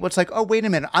Black people, it's like, oh, wait a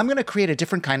minute, I'm going to create a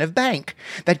different kind of bank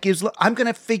I'm going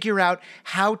to figure out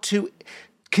how to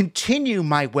continue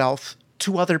my wealth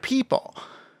to other people.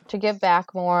 to give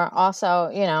back more. Also,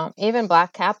 even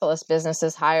Black capitalist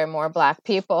businesses hire more Black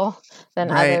people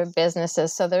than other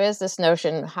businesses. So there is this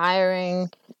notion hiring,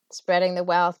 spreading the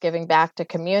wealth, giving back to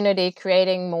community,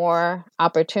 creating more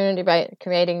opportunity, right?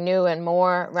 Creating new and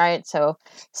more, right? So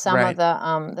some of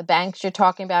the banks you're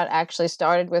talking about actually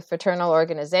started with fraternal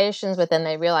organizations, but then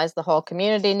they realized the whole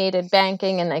community needed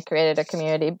banking, and they created a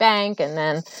community bank, and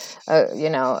then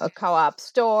a co-op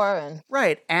store, and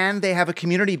and they have a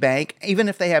community bank. Even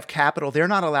if they have capital, they're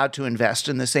not allowed to invest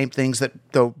in the same things that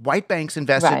the white banks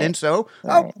invested in. So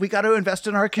we got to invest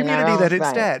in our community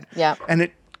instead. And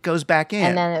it goes back in.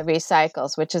 And then it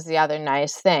recycles, which is the other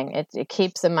nice thing. It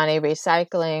keeps the money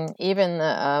recycling. Even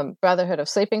the Brotherhood of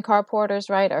Sleeping Car Porters,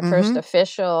 right? Our first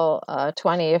official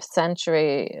 20th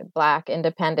century Black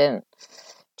independent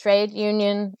trade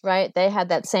union, right? They had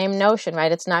that same notion,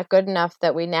 right? It's not good enough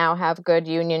that we now have good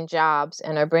union jobs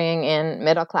and are bringing in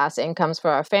middle-class incomes for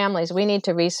our families. We need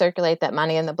to recirculate that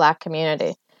money in the Black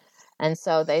community. And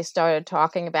so they started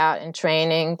talking about and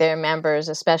training their members,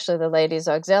 especially the ladies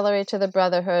auxiliary to the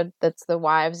Brotherhood, that's the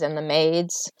wives and the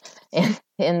maids in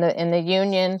the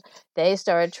union. They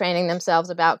started training themselves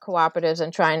about cooperatives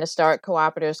and trying to start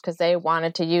cooperatives because they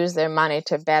wanted to use their money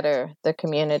to better the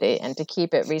community and to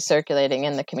keep it recirculating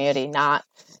in the community, not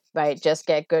just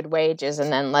get good wages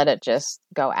and then let it just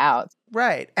go out.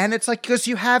 Right. And it's like, because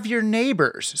you have your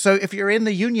neighbors. So if you're in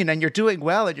the union and you're doing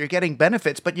well and you're getting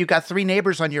benefits, but you got 3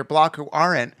 neighbors on your block who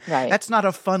aren't, that's not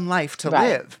a fun life to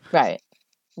live. Right.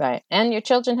 And your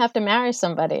children have to marry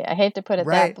somebody. I hate to put it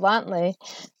that bluntly,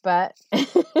 but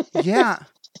so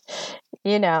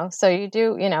you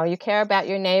do, you care about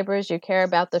your neighbors, you care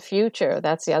about the future.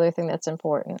 That's the other thing that's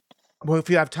important. Well,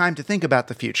 if you have time to think about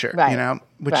the future,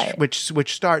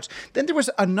 which starts. Then there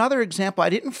was another example I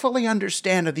didn't fully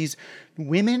understand of these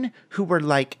women who were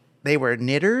they were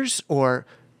knitters and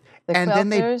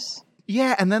quilters.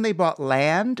 And then they bought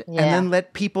land and then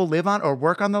let people live on or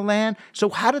work on the land. So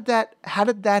how did that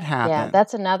happen? Yeah,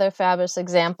 that's another fabulous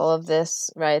example of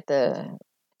this, right?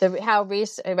 How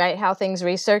things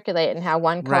recirculate and how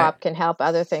one co-op can help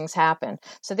other things happen.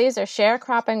 So these are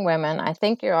sharecropping women. I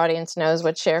think your audience knows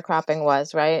what sharecropping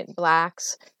was, right?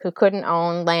 Blacks who couldn't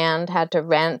own land had to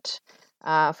rent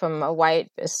from a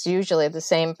white, it's usually the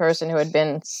same person who had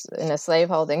been in a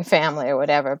slaveholding family or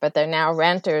whatever, but they're now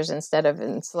renters instead of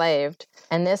enslaved.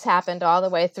 And this happened all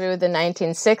the way through the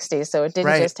 1960s, so it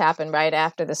didn't just happen right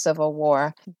after the Civil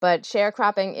War. But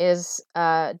sharecropping is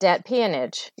debt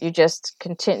peonage. You just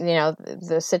continue,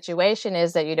 the situation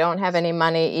is that you don't have any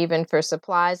money even for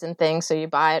supplies and things, so you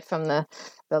buy it from the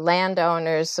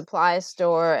landowner's supply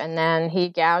store, and then he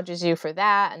gouges you for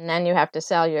that, and then you have to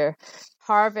sell your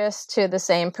harvest to the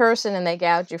same person and they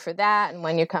gouge you for that, and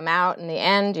when you come out in the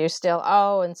end you still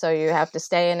owe, and so you have to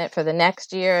stay in it for the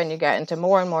next year and you get into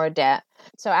more and more debt.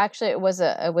 So actually it was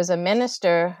a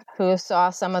minister who saw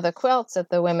some of the quilts that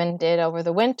the women did over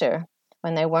the winter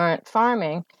when they weren't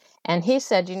farming, and he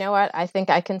said, you know what, I think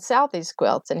I can sell these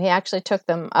quilts. And he actually took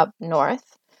them up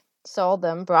north, sold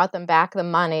them, brought them back the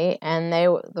money, and they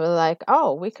were like,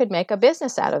 oh, we could make a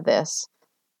business out of this.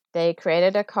 They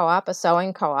created a co-op, a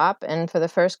sewing co-op, and for the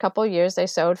first couple of years they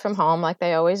sewed from home like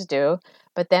they always do.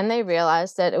 But then they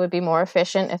realized that it would be more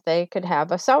efficient if they could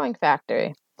have a sewing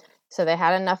factory. So they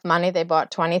had enough money. They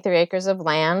bought 23 acres of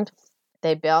land.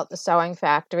 They built the sewing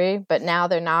factory, but now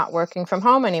they're not working from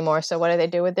home anymore. So what do they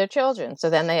do with their children? So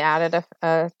then they added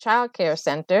a child care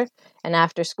center, an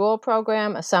after-school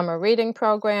program, a summer reading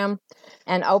program,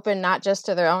 and opened not just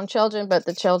to their own children, but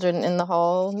the children in the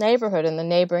whole neighborhood, in the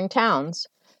neighboring towns.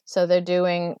 So they're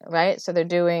doing,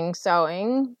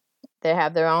 sewing, they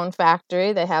have their own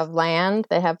factory, they have land,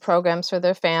 they have programs for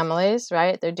their families,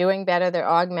 right? They're doing better, they're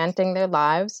augmenting their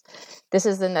lives. This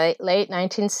is the late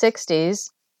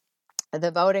 1960s.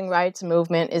 The voting rights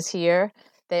movement is here.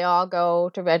 They all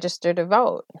go to register to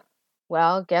vote.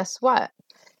 Well, guess what?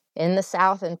 In the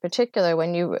South in particular,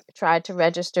 when you tried to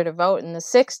register to vote in the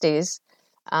 60s,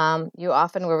 you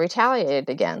often were retaliated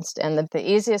against. And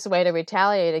the easiest way to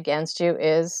retaliate against you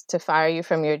is to fire you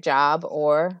from your job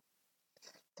or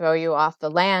throw you off the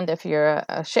land if you're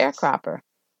a sharecropper.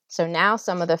 So now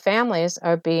some of the families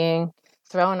are being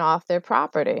thrown off their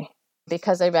property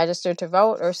because they registered to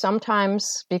vote, or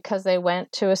sometimes because they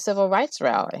went to a civil rights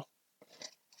rally.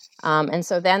 And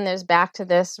so then there's back to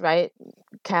this, right?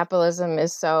 Capitalism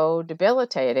is so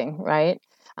debilitating, right?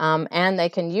 And they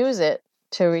can use it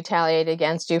to retaliate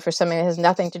against you for something that has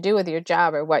nothing to do with your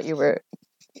job or what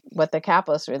the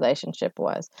capitalist relationship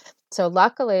was. So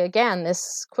luckily, again,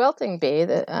 this quilting bee,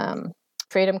 the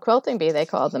Freedom Quilting Bee, they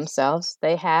called themselves,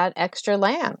 they had extra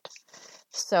land.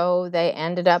 So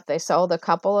they sold a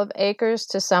couple of acres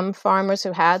to some farmers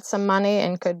who had some money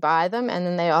and could buy them. And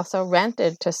then they also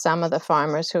rented to some of the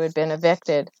farmers who had been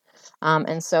evicted.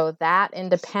 And so that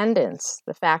independence,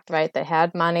 the fact, right, they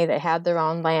had money, they had their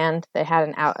own land, they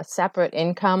had a separate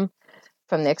income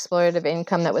from the exploitative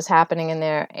income that was happening in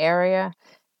their area,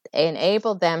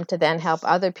 enabled them to then help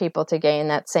other people to gain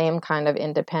that same kind of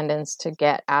independence to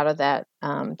get out of that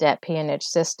debt peonage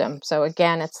system. So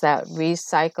again, it's that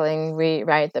recycling,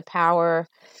 right? The power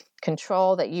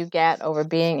control that you get over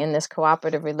being in this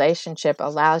cooperative relationship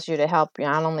allows you to help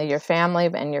not only your family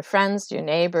and your friends, your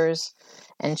neighbors,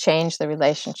 and change the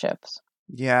relationships.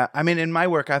 Yeah, I mean, in my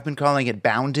work, I've been calling it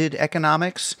bounded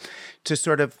economics to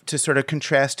sort of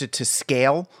contrast it to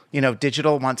scale.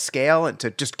 Digital wants scale and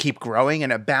to just keep growing,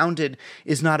 and a bounded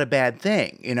is not a bad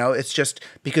thing. It's just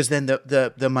because then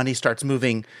the money starts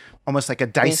moving almost like a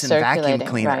Dyson vacuum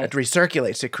cleaner. Right. It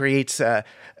recirculates. It creates a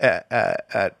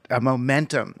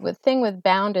momentum. The thing with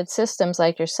bounded systems,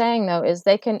 like you're saying, though, is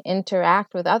they can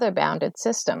interact with other bounded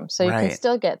systems, so you can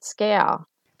still get scale.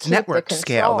 It's network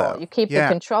scale, though. You keep the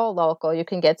control local. You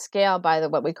can get scale by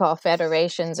what we call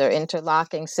federations or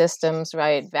interlocking systems,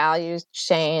 right? Value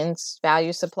chains,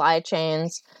 value supply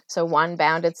chains. So one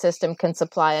bounded system can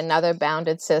supply another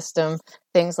bounded system,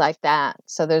 things like that.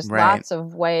 So there's lots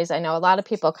of ways. I know a lot of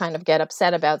people kind of get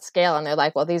upset about scale and they're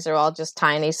like, well, these are all just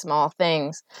tiny, small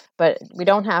things. But we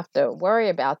don't have to worry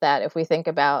about that if we think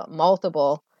about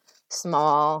multiple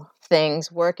small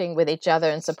things working with each other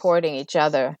and supporting each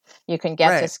other. You can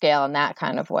get to scale in that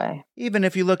kind of way. Even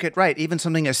if you look at, even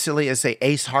something as silly as, say,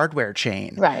 Ace Hardware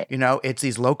chain. Right. It's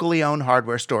these locally owned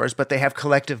hardware stores, but they have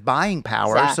collective buying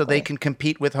power, so they can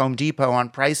compete with Home Depot on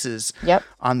prices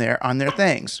on their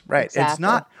things. Right. Exactly. It's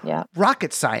not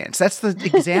rocket science. That's the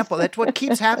example. That's what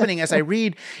keeps happening as I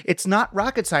read. It's not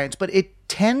rocket science, but it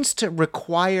tends to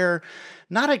require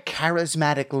not a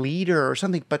charismatic leader or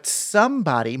something, but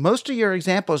somebody. Most of your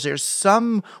examples, there's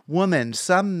some woman,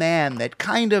 some man that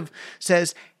kind of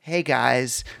says, hey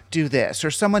guys, do this.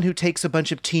 Or someone who takes a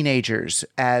bunch of teenagers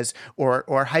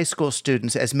or high school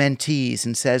students as mentees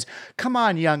and says, come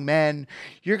on, young men,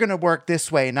 you're going to work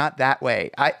this way, not that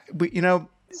way.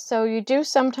 So you do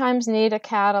sometimes need a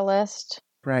catalyst.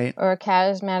 Right. Or a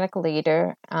charismatic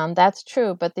leader. That's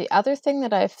true. But the other thing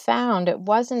that I found, it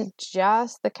wasn't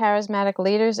just the charismatic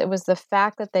leaders, it was the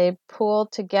fact that they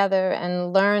pooled together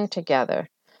and learned together.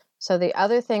 So the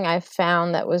other thing I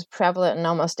found that was prevalent in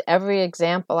almost every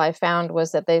example I found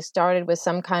was that they started with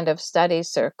some kind of study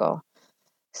circle,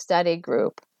 study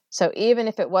group. So even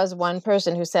if it was one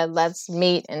person who said, let's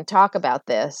meet and talk about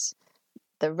this,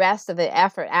 the rest of the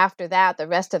effort after that, the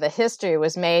rest of the history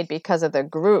was made because of the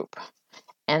group.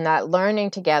 And that learning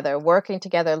together, working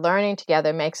together, learning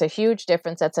together makes a huge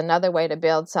difference. That's another way to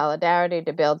build solidarity,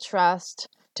 to build trust,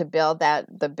 to build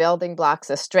the building blocks,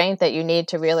 the strength that you need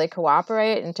to really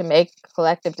cooperate and to make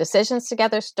collective decisions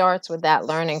together starts with that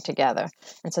learning together.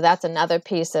 And so that's another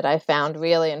piece that I found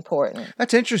really important.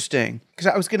 That's interesting, because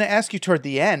I was going to ask you toward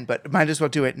the end, but might as well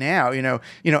do it now.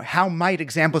 How might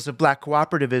examples of Black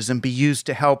cooperativism be used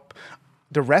to help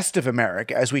the rest of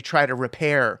America as we try to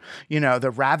repair,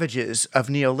 the ravages of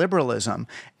neoliberalism?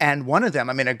 And one of them,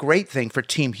 a great thing for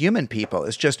Team Human people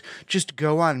is just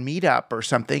go on Meetup or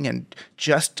something and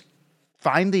just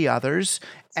find the others.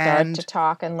 Start to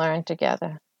talk and learn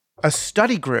together. A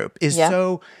study group is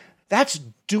so... That's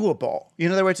doable.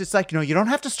 In other words, it's like, you don't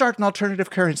have to start an alternative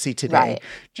currency today.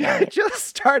 Right. Just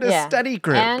start a study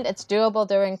group. And it's doable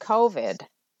during COVID.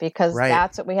 Because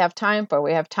that's what we have time for.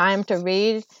 We have time to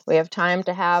read. We have time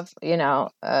to have,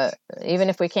 even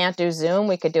if we can't do Zoom,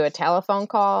 we could do a telephone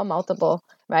call, multiple,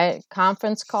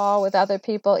 conference call with other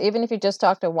people, even if you just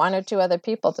talk to one or two other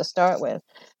people to start with.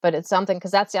 But it's something,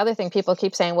 because that's the other thing people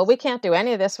keep saying, well, we can't do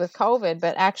any of this with COVID,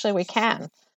 but actually we can.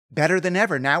 Better than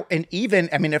ever now. And even,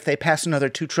 if they pass another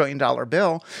 $2 trillion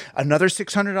bill, another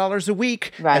 $600 a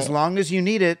week, as long as you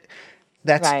need it.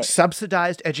 That's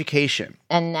subsidized education.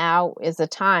 And now is the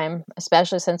time,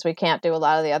 especially since we can't do a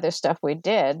lot of the other stuff we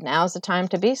did, now's the time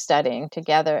to be studying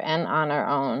together and on our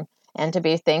own and to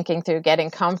be thinking through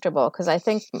getting comfortable. Because I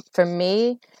think for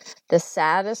me, the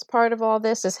saddest part of all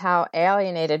this is how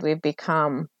alienated we've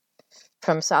become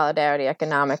from solidarity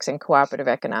economics and cooperative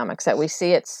economics, that we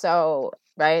see it so...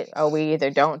 Oh, we either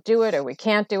don't do it or we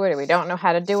can't do it or we don't know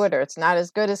how to do it or it's not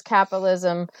as good as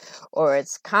capitalism or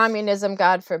it's communism,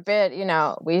 God forbid.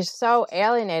 We're so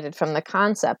alienated from the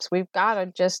concepts. We've got to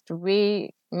just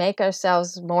make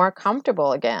ourselves more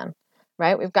comfortable again,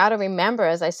 We've got to remember,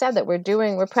 as I said, that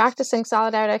we're practicing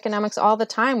solidarity economics all the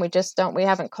time. We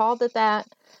haven't called it that.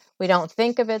 We don't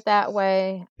think of it that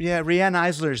way. Yeah, Rianne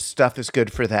Eisler's stuff is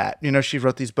good for that. She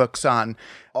wrote these books on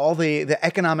all the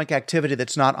economic activity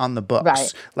that's not on the books.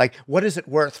 Right. Like, what is it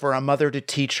worth for a mother to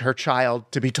teach her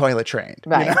child to be toilet trained?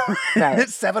 Right. Right.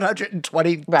 It's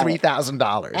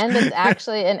 $723,000. And it's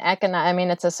actually an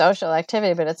it's a social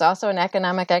activity, but it's also an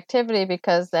economic activity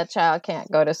because that child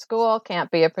can't go to school, can't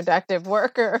be a productive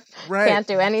worker, can't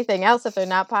do anything else if they're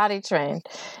not potty trained.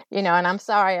 And I'm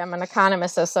sorry, I'm an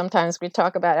economist, so sometimes we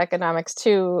talk about economics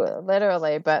too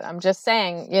literally, but I'm just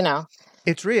saying,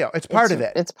 it's real. It's part of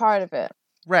it. It's part of it.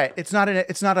 Right. It's not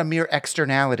a mere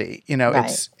externality.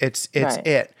 Right. It's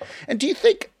it. And do you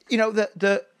think,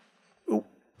 the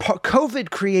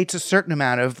COVID creates a certain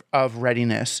amount of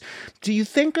readiness. Do you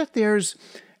think that there's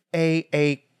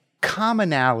a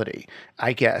commonality,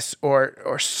 I guess,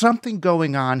 or something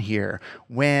going on here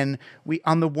when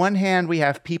on the one hand, we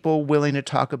have people willing to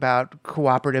talk about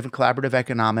cooperative and collaborative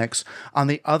economics. On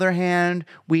the other hand,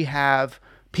 we have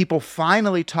people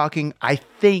finally talking, I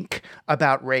think,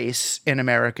 about race in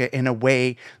America in a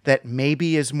way that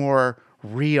maybe is more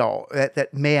real,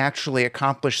 that may actually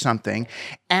accomplish something.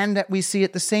 And that we see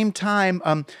at the same time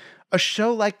a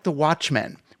show like The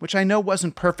Watchmen, which I know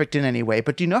wasn't perfect in any way,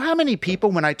 but do you know how many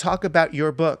people, when I talk about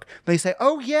your book, they say,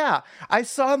 "Oh yeah, I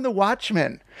saw in The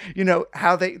Watchmen,"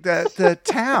 how the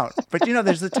town, but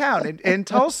there's the town in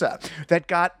Tulsa that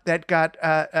got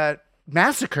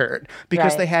massacred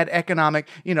because they had economic,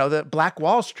 the Black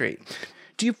Wall Street.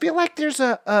 Do you feel like there's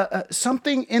a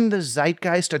something in the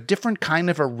zeitgeist, a different kind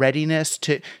of a readiness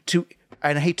to,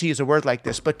 and I hate to use a word like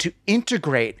this, but to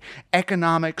integrate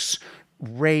economics,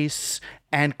 race,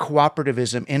 and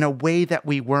cooperativism in a way that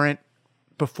we weren't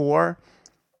before?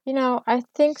 I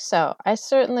think so. I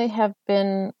certainly have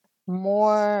been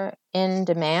more in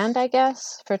demand, I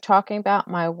guess, for talking about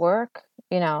my work,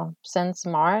 since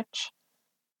March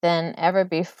than ever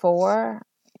before.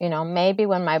 Maybe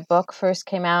when my book first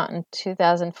came out in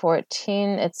 2014,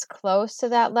 it's close to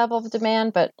that level of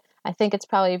demand, but I think it's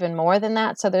probably even more than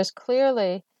that. So there's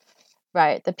clearly,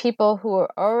 the people who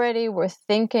were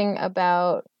thinking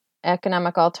about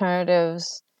economic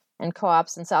alternatives and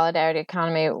co-ops and solidarity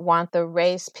economy want the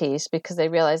race piece because they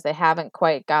realize they haven't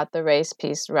quite got the race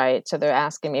piece right. So they're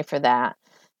asking me for that.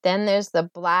 Then there's the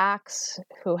Blacks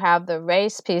who have the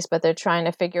race piece, but they're trying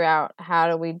to figure out how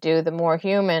do we do the more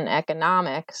human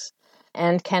economics,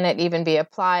 and can it even be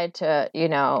applied to,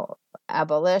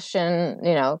 abolition,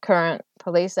 current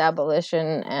police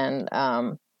abolition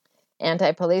and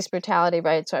anti-police brutality,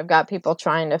 right? So I've got people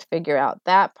trying to figure out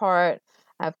that part.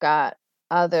 I've got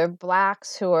other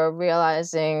Blacks who are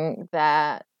realizing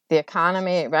that the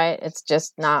economy, it's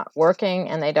just not working,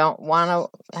 and they don't want to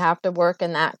have to work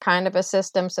in that kind of a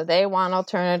system, so they want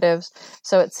alternatives.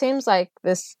 So it seems like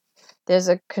there's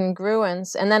a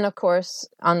congruence. And then, of course,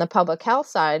 on the public health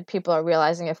side, people are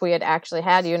realizing if we had actually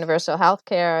had universal health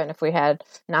care and if we had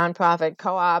nonprofit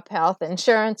co-op health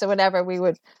insurance or whatever, we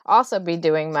would also be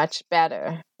doing much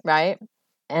better, right?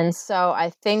 And so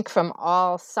I think from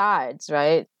all sides,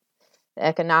 right? The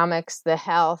economics, the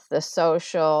health, the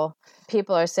social,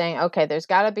 people are saying, okay, there's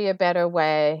got to be a better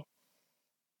way.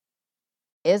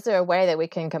 Is there a way that we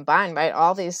can combine,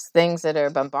 all these things that are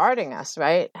bombarding us,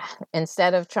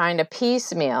 instead of trying to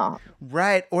piecemeal?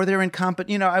 Right. Or they're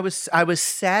incompetent. I was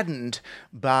saddened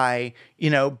by,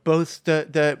 both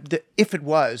the if it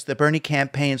was the Bernie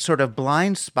campaign sort of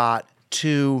blind spot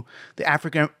to the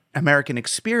African American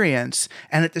experience,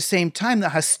 and at the same time, the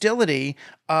hostility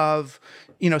of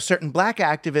certain Black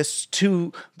activists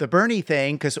to the Bernie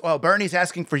thing, because, Bernie's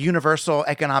asking for universal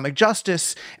economic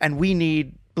justice, and we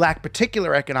need Black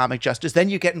particular economic justice. Then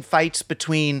you get in fights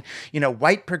between,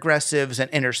 white progressives and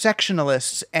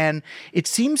intersectionalists. And it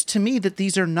seems to me that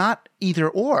these are not either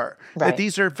or, that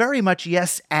these are very much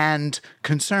yes and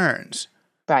concerns.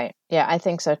 Right. Yeah, I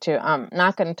think so too. I'm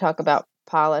not going to talk about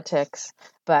politics,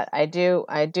 but I do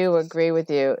agree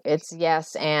with you. It's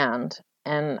yes and.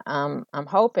 And I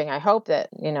hope that,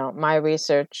 my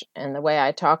research and the way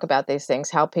I talk about these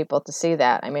things help people to see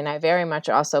that. I very much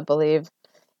also believe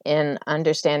in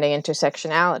understanding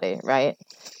intersectionality, right?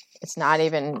 It's not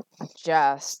even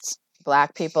just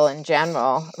Black people in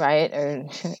general, right?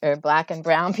 Or Black and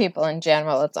brown people in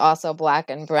general. It's also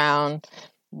Black and brown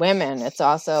women. It's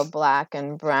also Black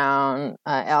and brown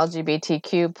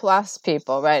LGBTQ plus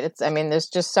people, right? There's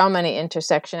just so many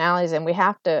intersectionalities, and we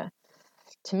have to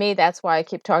me, that's why I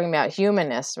keep talking about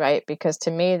humanists, right? Because to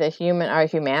me, our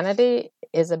humanity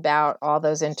is about all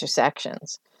those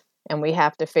intersections. And we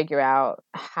have to figure out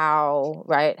how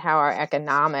our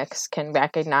economics can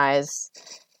recognize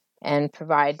and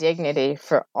provide dignity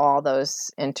for all those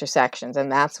intersections.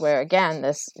 And that's where, again,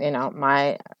 this,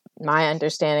 my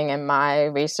understanding and my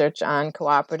research on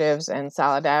cooperatives and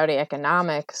solidarity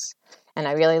economics, and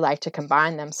I really like to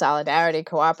combine them, solidarity,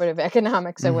 cooperative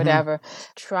economics, or whatever,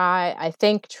 try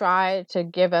to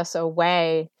give us a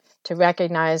way to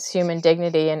recognize human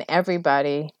dignity in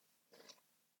everybody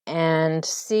and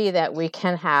see that we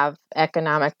can have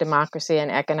economic democracy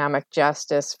and economic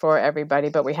justice for everybody,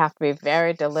 but we have to be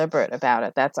very deliberate about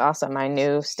it. That's also my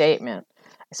new statement,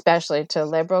 especially to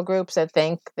liberal groups that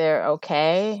think they're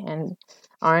okay and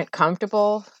aren't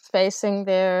comfortable facing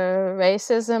their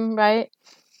racism, right?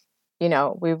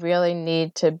 We really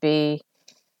need to be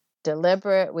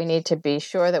deliberate. We need to be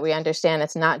sure that we understand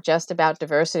it's not just about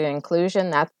diversity and inclusion.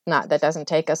 That doesn't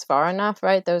take us far enough,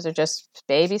 right? Those are just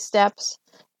baby steps.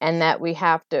 And that we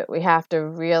have to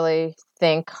really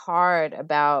think hard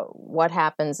about what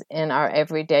happens in our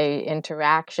everyday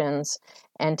interactions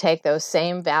and take those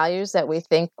same values that we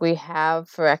think we have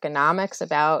for economics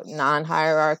about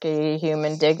non-hierarchy,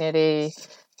 human dignity,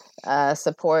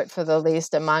 support for the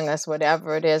least among us,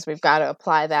 whatever it is, we've got to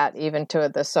apply that even to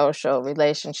the social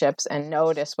relationships and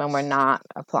notice when we're not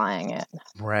applying it.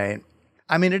 Right.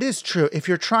 I mean, it is true. If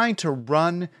you're trying to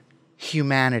run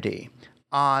humanity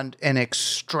on an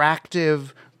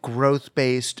extractive,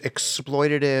 growth-based,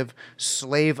 exploitative,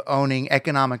 slave-owning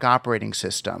economic operating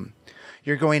system,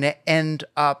 you're going to end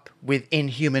up with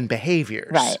inhuman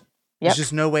behaviors. Right. Yep. There's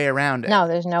just no way around it. No,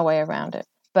 there's no way around it.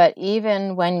 But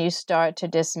even when you start to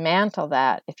dismantle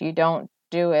that, if you don't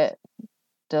do it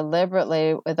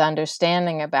deliberately with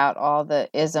understanding about all the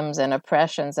isms and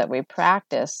oppressions that we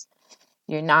practice,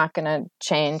 you're not going to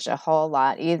change a whole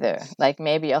lot either. Like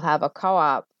maybe you'll have a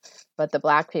co-op, but the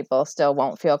Black people still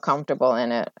won't feel comfortable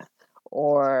in it.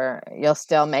 Or you'll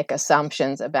still make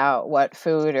assumptions about what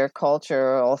food or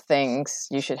cultural things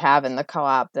you should have in the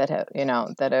co-op that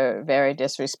are very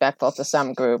disrespectful to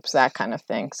some groups, that kind of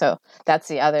thing. So that's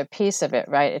the other piece of it,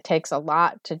 right? It takes a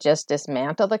lot to just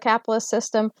dismantle the capitalist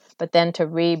system, but then to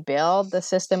rebuild the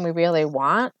system we really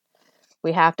want,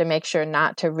 we have to make sure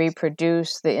not to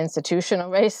reproduce the institutional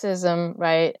racism,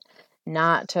 right?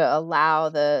 Not to allow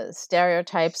the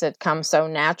stereotypes that come so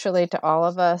naturally to all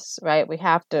of us, right?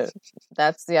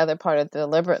 That's the other part of the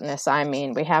deliberateness.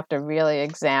 We have to really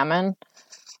examine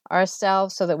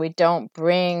ourselves so that we don't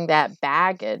bring that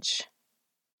baggage,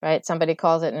 right? Somebody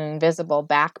calls it an invisible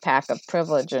backpack of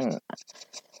privilege, and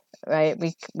right,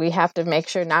 we have to make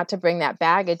sure not to bring that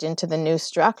baggage into the new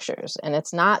structures. And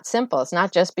it's not simple. It's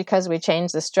not just because we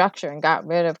changed the structure and got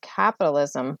rid of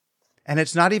capitalism. And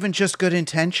it's not even just good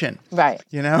intention. Right.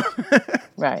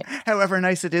 Right. However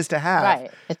nice it is to have.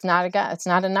 Right. It's not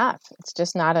enough. It's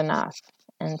just not enough.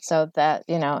 And so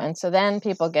so then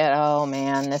people get, oh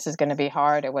man, this is going to be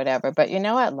hard or whatever. But you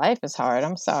know what? Life is hard.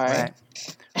 I'm sorry.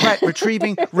 Right.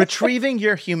 Retrieving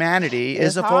your humanity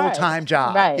is a hard. Full-time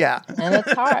job. Right. Yeah. And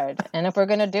it's hard. And if we're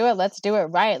going to do it, let's do it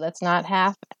right. Let's not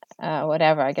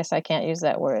whatever. I guess I can't use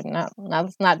that word. No,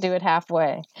 let's not do it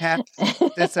halfway.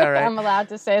 That's all right. I'm allowed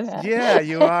to say that. Yeah,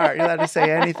 you are. You're allowed to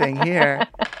say anything here.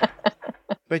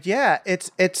 But yeah,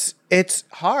 it's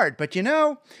hard. But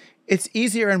it's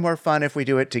easier and more fun if we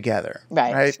do it together.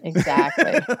 Right?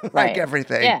 Exactly. Like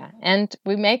everything. Yeah. And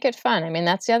we make it fun. I mean,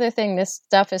 that's the other thing. This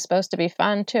stuff is supposed to be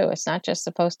fun too. It's not just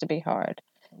supposed to be hard.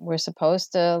 We're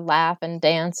supposed to laugh and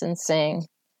dance and sing.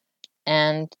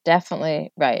 And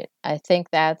definitely, right. I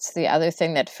think that's the other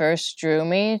thing that first drew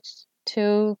me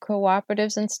to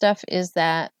cooperatives and stuff, is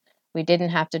that we didn't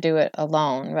have to do it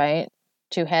alone, right?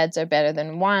 2 heads are better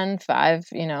than 1. 5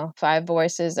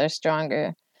 voices are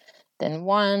stronger than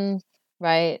 1,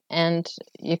 right? And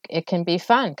it can be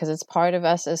fun because it's part of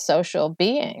us as social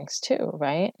beings too,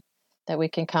 right? That we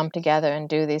can come together and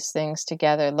do these things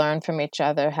together, learn from each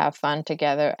other, have fun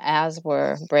together as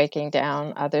we're breaking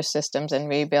down other systems and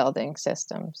rebuilding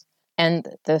systems. And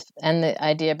the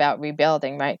idea about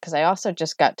rebuilding, right? Because I also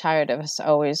just got tired of us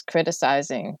always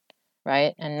criticizing,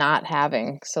 right? And not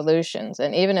having solutions.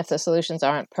 And even if the solutions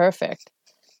aren't perfect,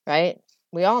 right?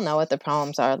 We all know what the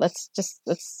problems are. Let's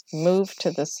move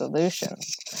to the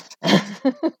solutions.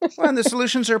 Well, and the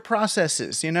solutions are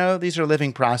processes. These are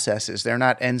living processes. They're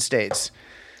not end states.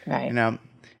 Right.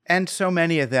 And so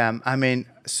many of them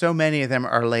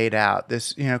are laid out.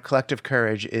 This, collective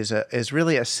courage is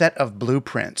really a set of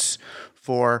blueprints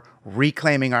for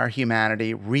reclaiming our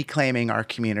humanity, reclaiming our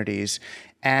communities,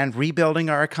 and rebuilding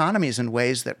our economies in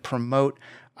ways that promote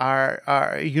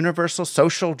our universal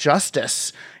social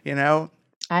justice.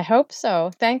 I hope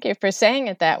so. Thank you for saying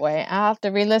it that way. I'll have to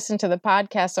re-listen to the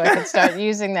podcast so I can start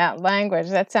using that language.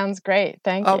 That sounds great.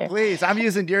 Thank you. Oh, please. I'm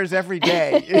using yours every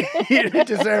day. You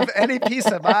deserve any peace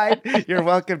of mind. You're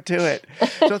welcome to it.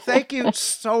 So thank you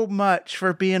so much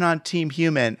for being on Team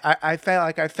Human. I felt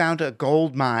like I found a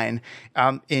gold mine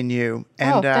in you.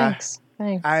 And thanks.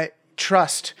 I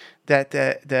trust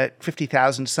that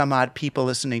 50,000 some odd people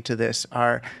listening to this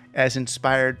are as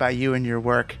inspired by you and your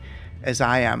work as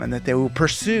I am, and that they will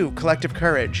pursue collective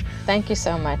courage. Thank you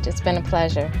so much. It's been a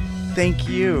pleasure. Thank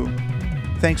you.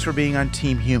 Thanks for being on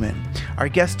Team Human. Our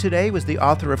guest today was the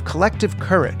author of Collective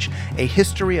Courage, A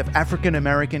History of African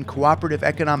American Cooperative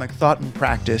Economic Thought and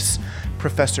Practice,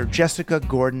 Professor Jessica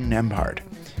Gordon Nembhard.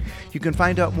 You can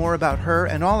find out more about her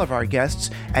and all of our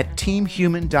guests at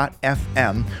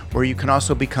teamhuman.fm, where you can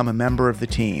also become a member of the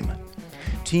team.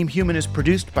 Team Human is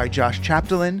produced by Josh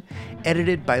Chapdelaine,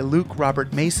 edited by Luke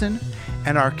Robert Mason,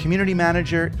 and our community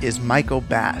manager is Michael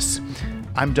Bass.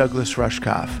 I'm Douglas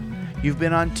Rushkoff. You've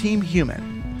been on Team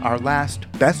Human, our last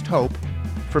best hope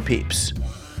for peeps.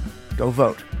 Go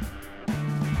vote.